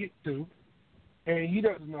an idiot too, and he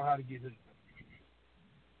doesn't know how to get it.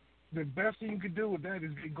 The best thing you could do with that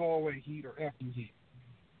is get go away heat or F you heat.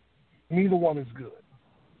 Neither one is good.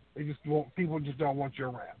 People just don't want you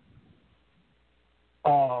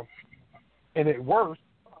around. And at worst,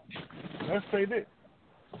 let's say this.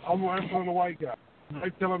 I'm wrestling a white guy. I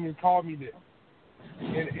tell him to call me this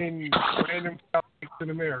in random South in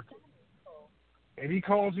America. And he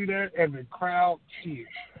calls you that, and the crowd cheers.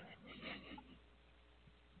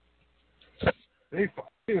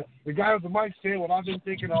 The guy with the mic said what I've been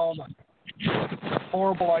thinking all night.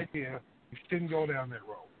 Horrible idea. You shouldn't go down that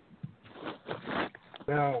road.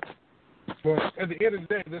 Now, but at the end of the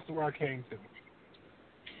day, this is where I came to.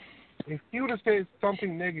 If he would have said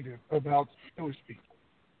something negative about Jewish people,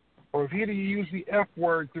 or if he'd have used the F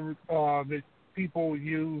word that people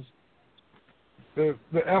use, the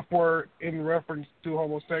F word in reference to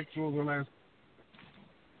homosexuals and lesbians,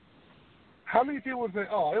 how many people would say,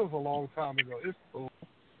 oh, it was a long time ago, it's cool.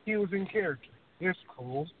 He was in character, it's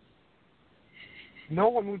cool. No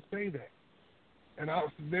one would say that. And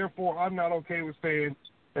therefore, I'm not okay with saying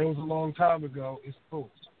it was a long time ago, it's cool.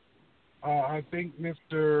 I think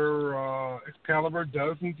Mr. Excalibur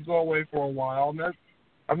does need to go away for a while.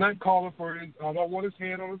 I'm not calling for it. I don't want his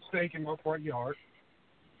head on a stake in my front yard.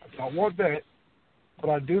 I don't want that. But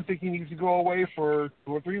I do think he needs to go away for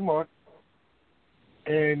 2 or 3 months.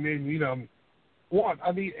 And then,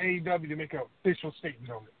 I need AEW to make an official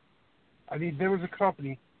statement on it. I need them as a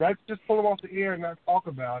company, not just pull him off the air and not talk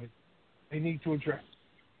about it. They need to address it.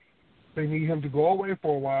 They need him to go away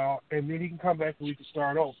for a while, and then he can come back and we can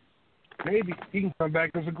start over. Maybe he can come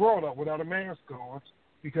back as a grown-up without a mask on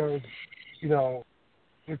because,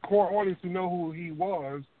 the core audience who know who he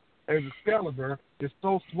was as Excalibur is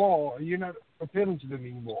so small, and you're not appealing to them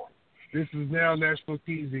anymore. This is now national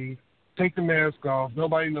TV. Take the mask off.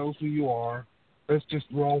 Nobody knows who you are. Let's just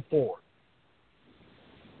roll forward.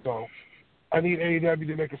 So I need AEW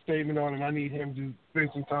to make a statement on it, and I need him to spend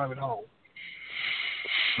some time at home.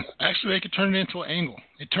 Actually, they could turn it into an angle.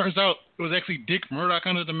 It turns out it was actually Dick Murdoch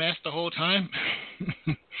under the mask the whole time.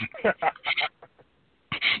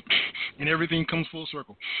 And everything comes full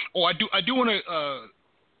circle. Oh, I do want to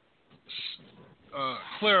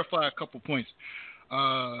clarify a couple points.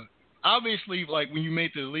 Obviously, like when you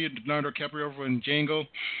made the Leonardo DiCaprio and Django,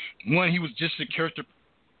 one, he was just a character.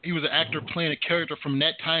 He was an actor playing a character from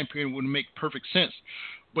that time period, would make perfect sense.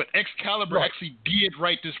 But Excalibur actually did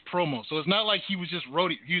write this promo, so it's not like he was just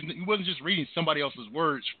wrote it. He wasn't just reading somebody else's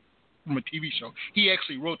words from a TV show. He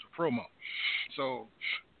actually wrote the promo. So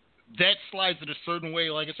that slides it a certain way.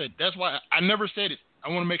 Like I said, that's why I never said it. I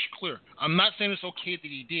want to make sure clear. I'm not saying it's okay that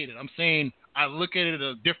he did it. I'm saying I look at it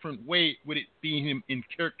a different way with it being him in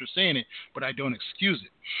character saying it, but I don't excuse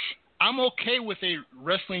it. I'm okay with a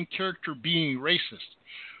wrestling character being racist,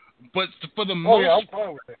 but for the most, I'm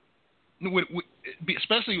fine with it.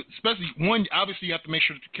 Especially one, obviously you have to make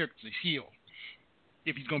sure that the character's a heel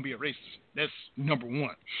if he's going to be a racist. That's number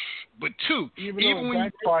one. But two, even when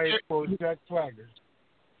you backfired for Jack Swagger.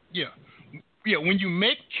 Yeah, when you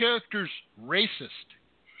make characters racist,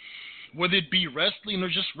 whether it be wrestling or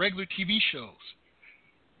just regular TV shows,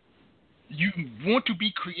 you want to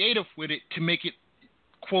be creative with it to make it,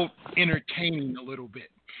 quote, entertaining a little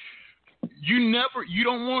bit. You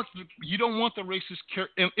don't want the racist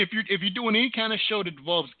character. If you're doing any kind of show that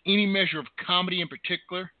involves any measure of comedy in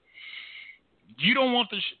particular, you don't want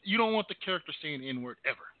the character saying the N-word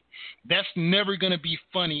ever. That's never going to be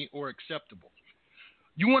funny or acceptable.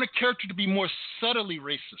 You want a character to be more subtly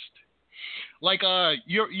racist. Like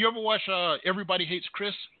you ever watch Everybody Hates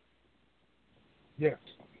Chris? Yes.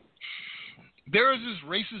 There is this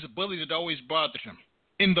racist bully that always bothered him.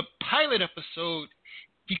 In the pilot episode,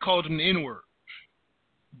 he called him the N-word.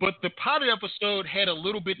 But the pilot episode had a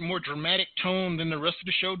little bit more dramatic tone than the rest of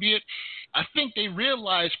the show did. I think they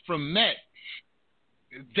realized from that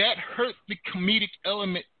hurt the comedic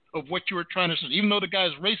element of what you were trying to say. Even though the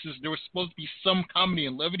guy's racist, there was supposed to be some comedy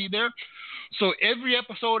and levity there. So every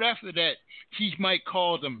episode after that, he might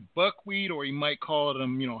call them buckwheat, or he might call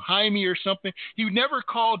them, Jaime or something. He never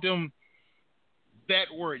called them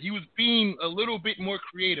that word. He was being a little bit more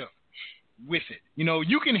creative with it.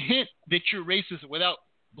 You can hint that you're racist without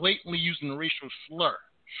blatantly using a racial slur.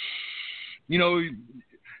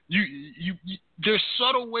 There's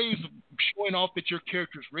subtle ways of showing off that your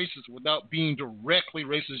character is racist without being directly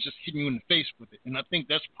racist, just hitting you in the face with it. And I think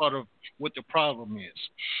that's part of what the problem is.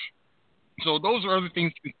 So those are other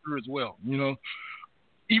things to consider as well.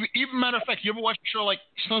 Even matter of fact, you ever watch a show like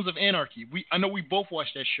Sons of Anarchy? I know we both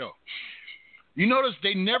watched that show. You notice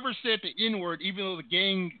they never said the N-word, even though the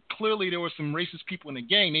gang, clearly there were some racist people in the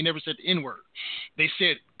gang, they never said the N-word. They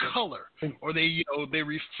said color, or they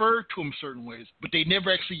referred to them certain ways, but they never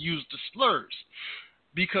actually used the slurs.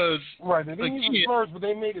 Because, they didn't use the slurs, but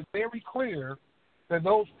they made it very clear that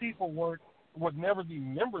those people would never be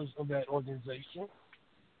members of that organization.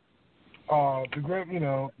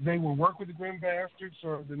 They would work with the Grim Bastards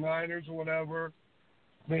or the Niners or whatever.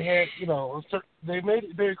 They had, they made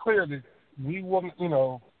it very clear that we wouldn't,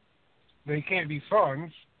 they can't be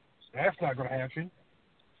sons. That's not going to happen.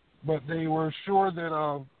 But they were sure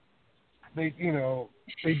that they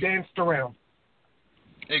danced around.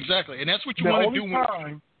 Exactly, and that's what you want to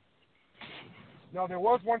do. There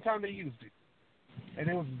was one time they used it, and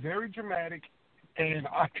it was very dramatic, and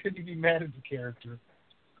I couldn't be mad at the character.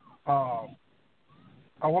 I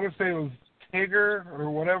want to say it was Tigger or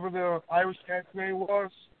whatever the Irish cat's name was.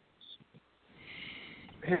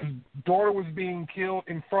 His daughter was being killed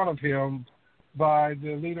in front of him by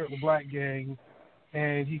the leader of the black gang,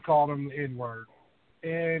 and he called him the N-word.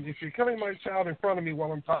 And if you're killing my child in front of me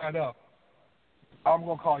while I'm tied up, I'm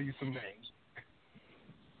going to call you some names.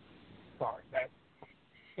 Sorry.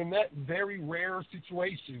 In that very rare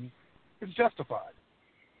situation, it's justified.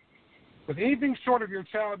 But anything short of your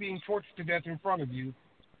child being tortured to death in front of you,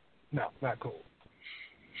 no, not cool.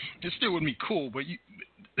 It still wouldn't be cool, but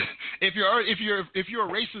if you're a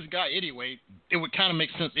racist guy anyway, it would kind of make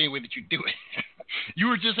sense anyway that you do it. You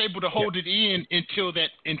were just able to hold it in until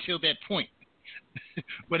that point,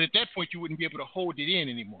 but at that point you wouldn't be able to hold it in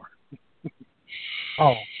anymore.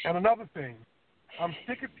 Oh, and another thing, I'm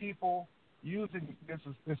sick of people using this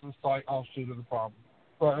is like offshoot of the problem,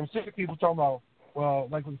 but I'm sick of people talking about, well,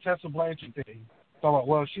 like with the Tessa Blanchard thing, talking about,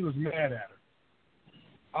 well, she was mad at her.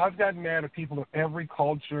 I've gotten mad at people of every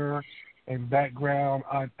culture and background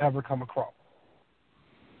I've ever come across.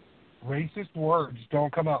 Racist words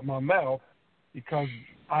don't come out my mouth because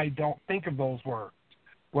I don't think of those words.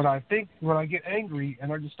 When I get angry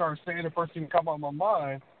and I just start saying the first thing that comes out of my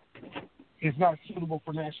mind, it's not suitable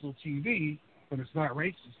for national TV, but it's not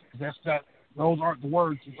racist. Those aren't the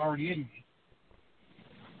words that's already in me.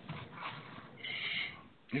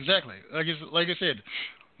 Exactly. Like I said,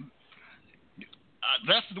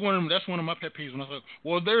 that's one of my pet peeves. When I thought,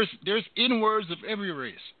 well, there's N-words of every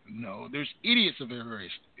race. No, there's idiots of every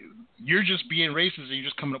race. You're just being racist and you're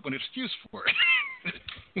just coming up with an excuse for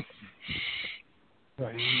it.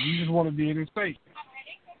 Right. You just want to be in his face.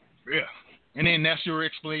 Yeah. And then that's your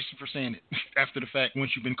explanation for saying it after the fact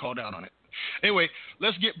once you've been called out on it. Anyway,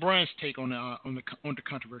 let's get Brian's take on the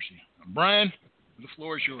controversy. Brian, the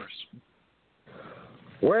floor is yours.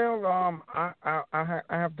 Well, I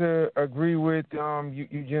have to agree with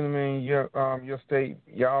you gentlemen. Your state,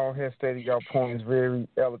 y'all have stated your points very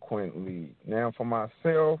eloquently. Now, for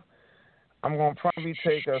myself, I'm gonna probably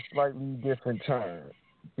take a slightly different turn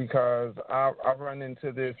because I run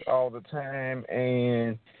into this all the time,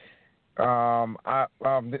 and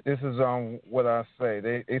this is what I say.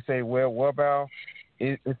 They say, well, what about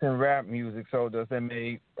it's in rap music? So does that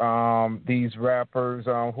make these rappers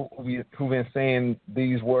who've been saying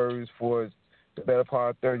these words for the better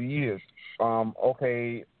part of 30 years,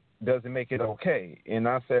 okay, does it make it okay? And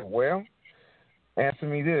I said, well, answer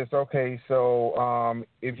me this. Okay, so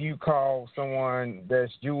if you call someone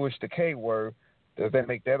that's Jewish the K word, does that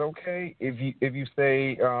make that okay? If you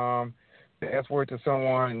say the S word to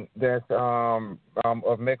someone that's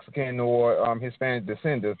of Mexican or Hispanic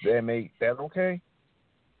descent, does that make that okay?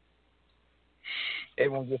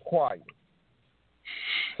 Everyone's just quiet.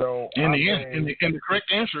 So and the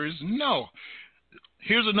correct answer is no.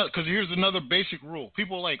 Here's another basic rule.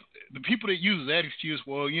 People that use that excuse,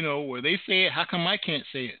 well, where they say it, how come I can't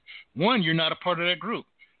say it? One, you're not a part of that group.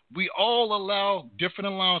 We all allow different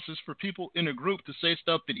allowances for people in a group to say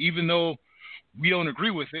stuff that even though we don't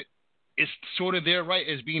agree with it, it's sort of their right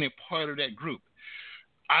as being a part of that group.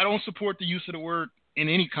 I don't support the use of the word in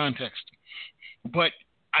any context, but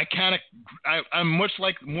I'm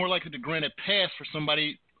more likely to grant a pass for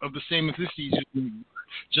somebody of the same ethnicity,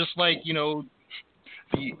 just like,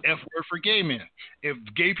 the F word for gay men. If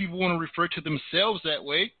gay people want to refer to themselves that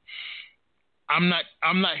way, I'm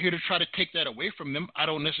not here to try to take that away from them. I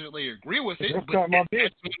don't necessarily agree with it, but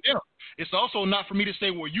it's also not for me to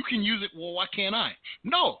say, well, you can use it, well, why can't I?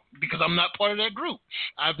 No, because I'm not part of that group.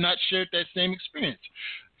 I've not shared that same experience.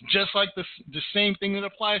 Just like the same thing that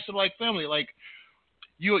applies to like family. Like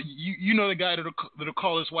you know the guy that'll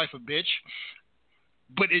call his wife a bitch,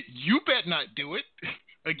 but you bet not do it.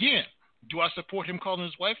 Again, do I support him calling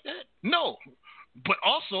his wife that? No. But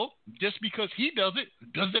also, just because he does it,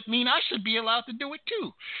 doesn't mean I should be allowed to do it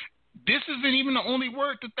too. This isn't even the only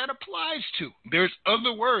word that applies to. There's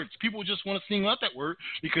other words. People just want to sing out that word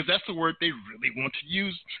because that's the word they really want to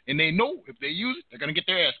use. And they know if they use it, they're going to get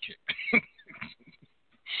their ass kicked.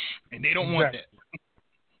 And they don't want that.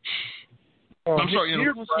 I'm sorry.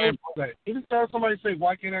 Anytime somebody say,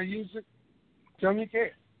 why can't I use it? Tell them you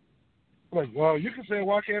can't. I'm like, well, you can say,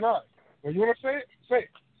 why can't I? Well, you want to say it? Say it.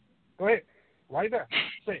 Go ahead. Right there.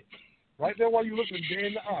 Say it. Right there while you look at dead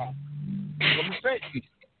in the eye. Let me say it.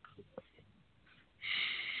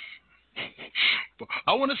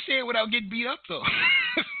 I want to say it without getting beat up, though.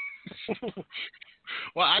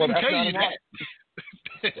 Well, I didn't tell you that.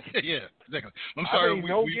 Yeah, exactly. I'm sorry.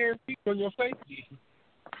 No guarantee on your safety.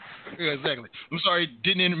 Yeah, exactly. I'm sorry.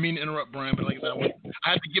 Didn't mean to interrupt, Brian, but like I said, I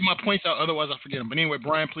had to get my points out, otherwise I forget them. But anyway,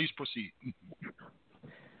 Brian, please proceed.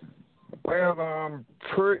 Well,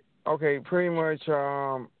 pretty much.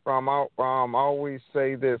 I always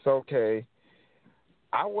say this. Okay,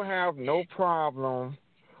 I will have no problem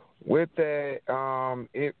with that.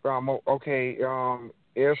 If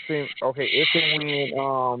and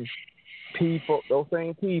when people, those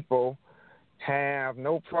same people, have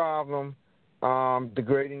no problem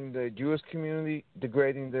degrading the Jewish community,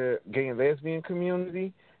 degrading the gay and lesbian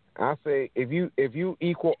community. I say if you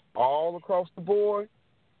equal all across the board,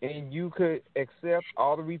 and you could accept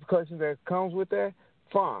all the repercussions that comes with that,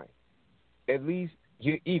 fine. At least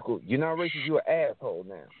you're equal. You're not racist. You're an asshole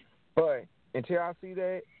now. But until I see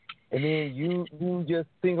that, and then you just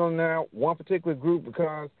single out one particular group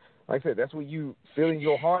because, like I said, that's what you feel in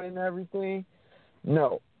your heart and everything.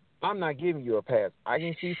 No, I'm not giving you a pass. I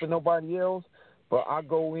can see for nobody else, but I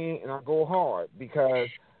go in and I go hard because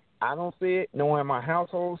I don't see it. No one in my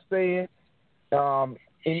household say it.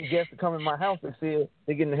 Any guests that come in my house and say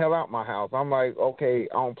they're getting the hell out of my house. I'm like, okay,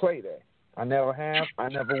 I don't play that. I never have. I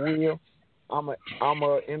never will. I'm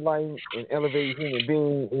a enlightened and elevated human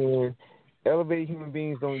being, and elevated human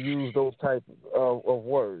beings don't use those type of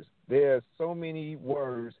words. There are so many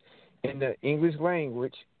words in the English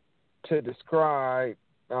language to describe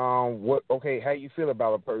how you feel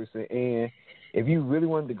about a person. And if you really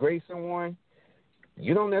want to degrade someone,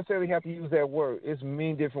 you don't necessarily have to use that word. It's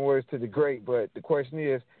many different words to degrade, but the question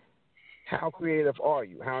is, how creative are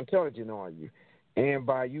you? How intelligent are you? And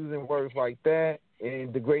by using words like that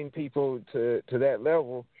and degrading people to that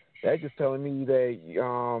level, that's just telling me that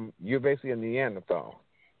you're basically a Neanderthal.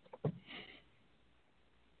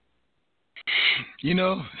 You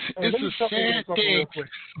know, it's a sad thing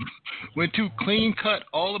when two clean-cut,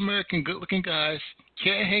 all-American, good-looking guys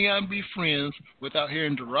can't hang out and be friends without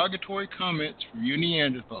hearing derogatory comments from you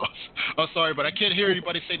Neanderthals. I'm sorry, but I can't hear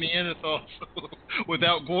anybody say Neanderthals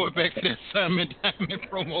without going back to that Simon Diamond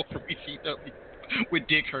promo for ECW with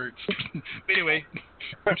Dick Hurts. Anyway,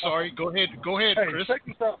 I'm sorry. Go ahead, Chris. Check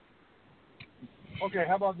this out. Okay,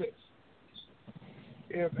 how about this?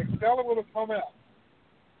 If Excalibur would have come out,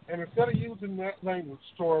 and instead of using that language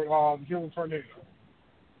toward the Human Tornado,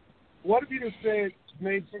 what if he just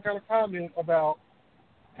made some kind of comment about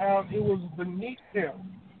how it was beneath him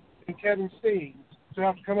and Kevin Steen to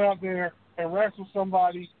have to come out there and wrestle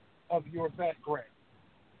somebody of your background,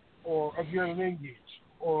 or of your lineage,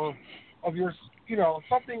 or of your,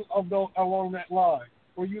 something along that line,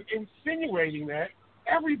 where you're insinuating that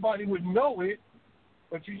everybody would know it,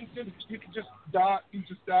 but you could just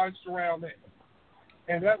dodged around that.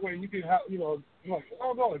 And that way you can have, like,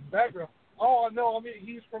 oh no, it's background. Oh, no,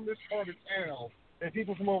 he's from this part of town, and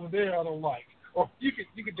people from over there I don't like. Or you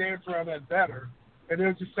could dance around that better, and then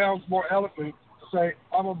it just sounds more eloquent to say,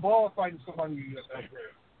 I'm a ball fighting somebody in that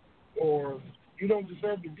background. Or, you don't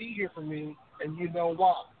deserve to be here for me, and you know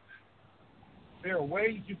why. There are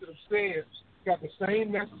ways you could have said, got the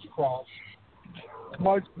same message across,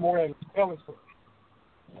 much more eloquently.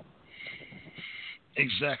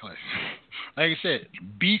 Exactly. Like I said,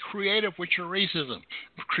 be creative with your racism.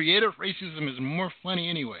 Creative racism is more funny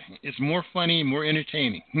anyway. It's more funny, more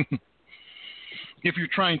entertaining. If you're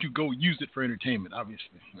trying to go use it for entertainment,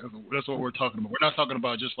 obviously. That's what we're talking about. We're not talking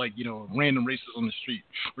about just like, random racists on the street.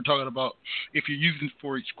 We're talking about if you're using it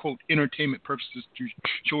for, quote, entertainment purposes to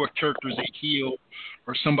show a character as a heel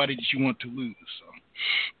or somebody that you want to lose.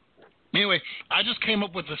 So, anyway, I just came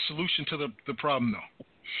up with a solution to the problem, though.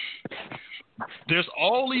 There's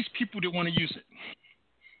all these people that want to use it,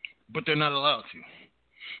 but they're not allowed to.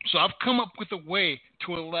 So I've come up with a way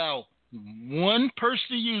to allow one person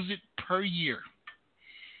to use it per year.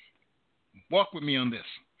 Walk with me on this.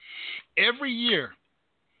 Every year,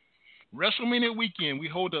 WrestleMania weekend, we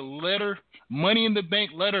hold a Money in the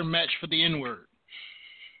Bank letter match for the N-word.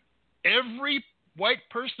 Every white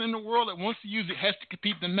person in the world that wants to use it has to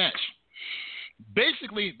compete in the match.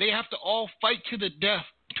 Basically, they have to all fight to the death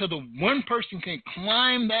till the one person can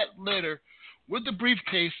climb that ladder with the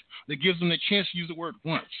briefcase that gives them the chance to use the word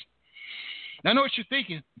once. Now, I know what you're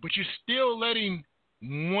thinking, but you're still letting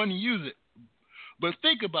one use it. But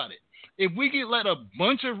think about it. If we could let a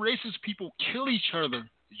bunch of racist people kill each other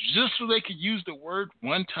just so they could use the word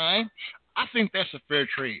one time, I think that's a fair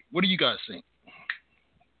trade. What do you guys think?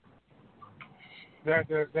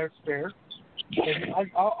 That's fair. And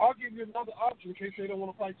I'll give you another option in case they don't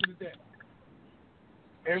want to fight to the death.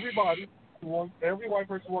 Every white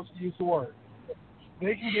person who wants to use the word,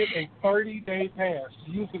 they can get a 30-day pass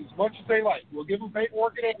to use it as much as they like. We'll give them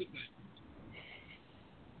paperwork and everything.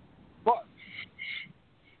 But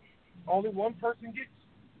only one person gets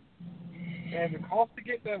it. And the cost to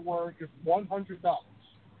get that word is $100.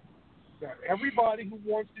 Now, everybody who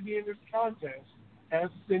wants to be in this contest has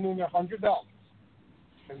to send in $100.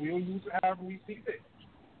 And we'll use it however we see fit.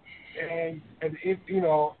 And if,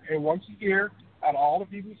 and once a year, out of all the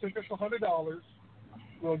people who sent us $100,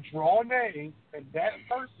 we'll draw a name, and that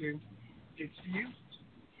person gets to use it.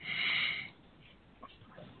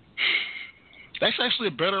 That's actually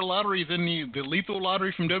a better lottery than the lethal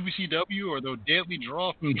lottery from WCW or the deadly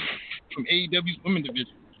draw from AEW's women's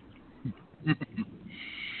division.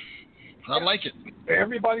 I like it.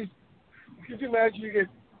 Everybody, could you imagine you get,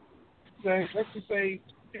 let's just say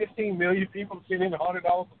 15 million people send in $100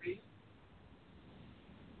 a piece?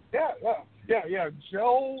 Yeah.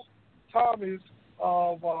 Joe Thomas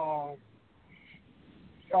of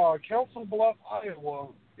Council Bluff, Iowa,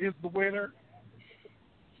 is the winner.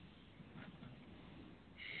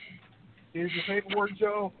 Here's your paperwork,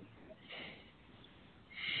 Joe.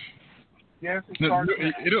 Yes, it starts.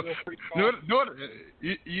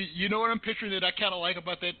 You know what I'm picturing that I kind of like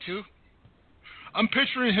about that too? I'm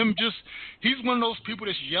picturing him he's one of those people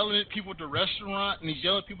that's yelling at people at the restaurant and he's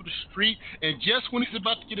yelling at people at the street, and just when he's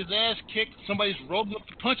about to get his ass kicked, somebody's rolling up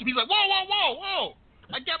to punch him. He's like, whoa, whoa, whoa, whoa,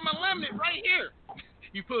 I got my laminate right here.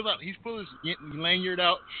 He pulls his lanyard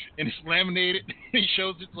out and it's laminated. He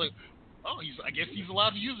shows it like, oh, I guess he's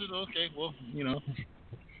allowed to use it. Okay, well,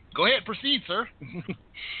 go ahead, proceed, sir.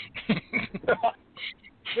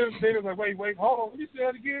 David's like, wait, hold on, let me say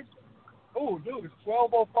that again. Oh, dude, it's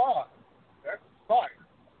 12:05. That's fine.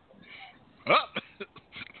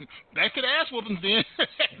 Back to the ass whoopings then.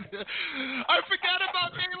 I forgot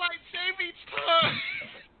about daylight savings time.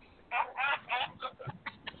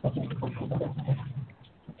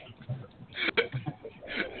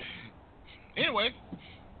 Anyway,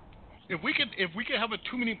 if we could have a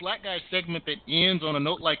Too Many Black Guys segment that ends on a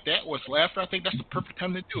note like that with laughter, I think that's the perfect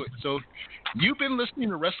time to do it. So you've been listening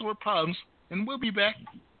to Wrestling with Problems, and we'll be back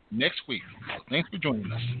next week. Thanks for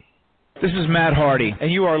joining us. This is Matt Hardy,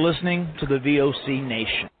 and you are listening to the VOC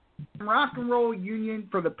Nation. Rock and Roll Union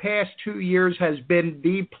for the past 2 years has been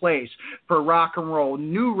the place for rock and roll,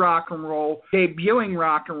 new rock and roll, debuting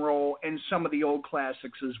rock and roll, and some of the old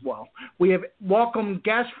classics as well. We have welcomed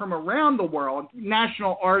guests from around the world,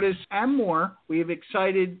 national artists, and more. We have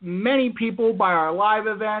excited many people by our live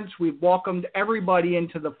events. We've welcomed everybody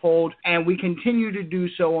into the fold, and we continue to do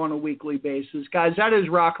so on a weekly basis. Guys, that is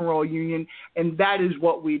Rock and Roll Union, and that is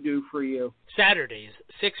what we do for you. Saturdays,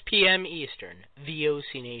 6 p.m. Eastern,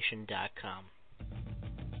 VOCNation.com.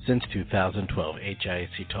 Since 2012,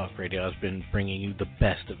 HIAC Talk Radio has been bringing you the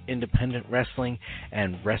best of independent wrestling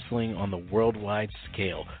and wrestling on the worldwide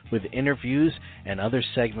scale, with interviews and other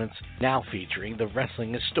segments now featuring the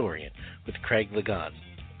Wrestling Historian with Craig Ligon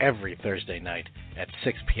every Thursday night at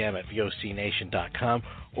 6 p.m. at VOCNation.com,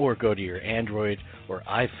 or go to your Android or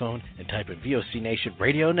iPhone and type in VOC Nation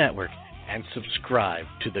Radio Network and subscribe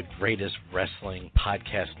to the greatest wrestling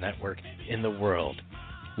podcast network in the world.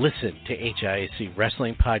 Listen to HIAC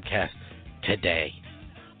Wrestling Podcast today.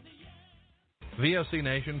 VOC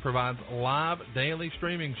Nation provides live daily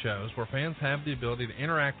streaming shows where fans have the ability to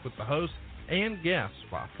interact with the hosts and guests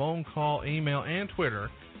by phone call, email, and Twitter.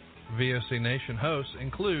 VOC Nation hosts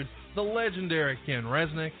include the legendary Ken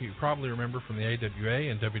Resnick, who you probably remember from the AWA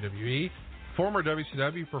and WWE, former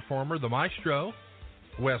WCW performer The Maestro,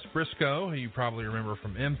 Wes Briscoe, who you probably remember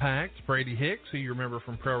from Impact, Brady Hicks, who you remember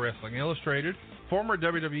from Pro Wrestling Illustrated, former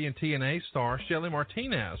WWE and TNA star Shelly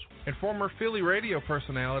Martinez, and former Philly radio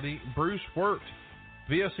personality Bruce Wirt.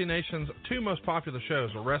 VOC Nation's two most popular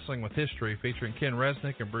shows are Wrestling with History, featuring Ken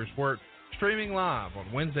Resnick and Bruce Wirt, streaming live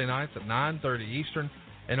on Wednesday nights at 9:30 Eastern,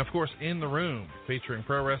 and of course In the Room, featuring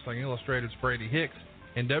Pro Wrestling Illustrated's Brady Hicks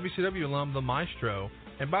and WCW alum The Maestro.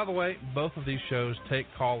 And by the way, both of these shows take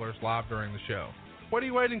callers live during the show. What are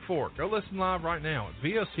you waiting for? Go listen live right now at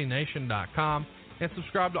VOCNation.com and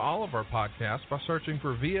subscribe to all of our podcasts by searching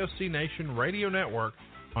for VOC Nation Radio Network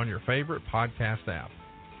on your favorite podcast app.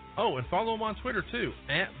 Oh, and follow them on Twitter too,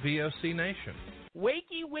 at VOC Nation.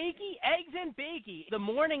 Wakey, wakey, eggs and bakey. The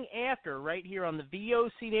morning after, right here on the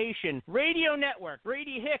VOC Nation Radio Network.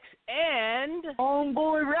 Brady Hicks and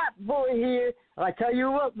Homeboy Rap Boy here. I tell you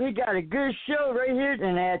what, we got a good show right here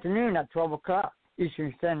in the afternoon at 12 o'clock.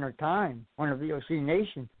 Eastern Standard Time on the VOC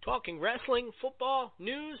Nation. Talking wrestling, football,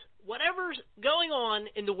 news, whatever's going on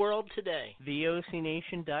in the world today.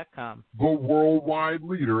 VOCNation.com. The worldwide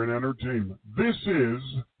leader in entertainment. This is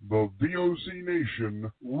the VOC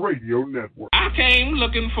Nation Radio Network. I came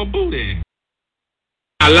looking for booty.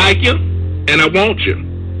 I like you, and I want you.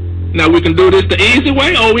 Now we can do this the easy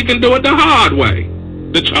way, or we can do it the hard way.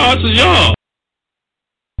 The choice is yours.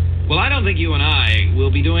 Well, I don't think you and I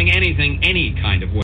will be doing anything any kind of way.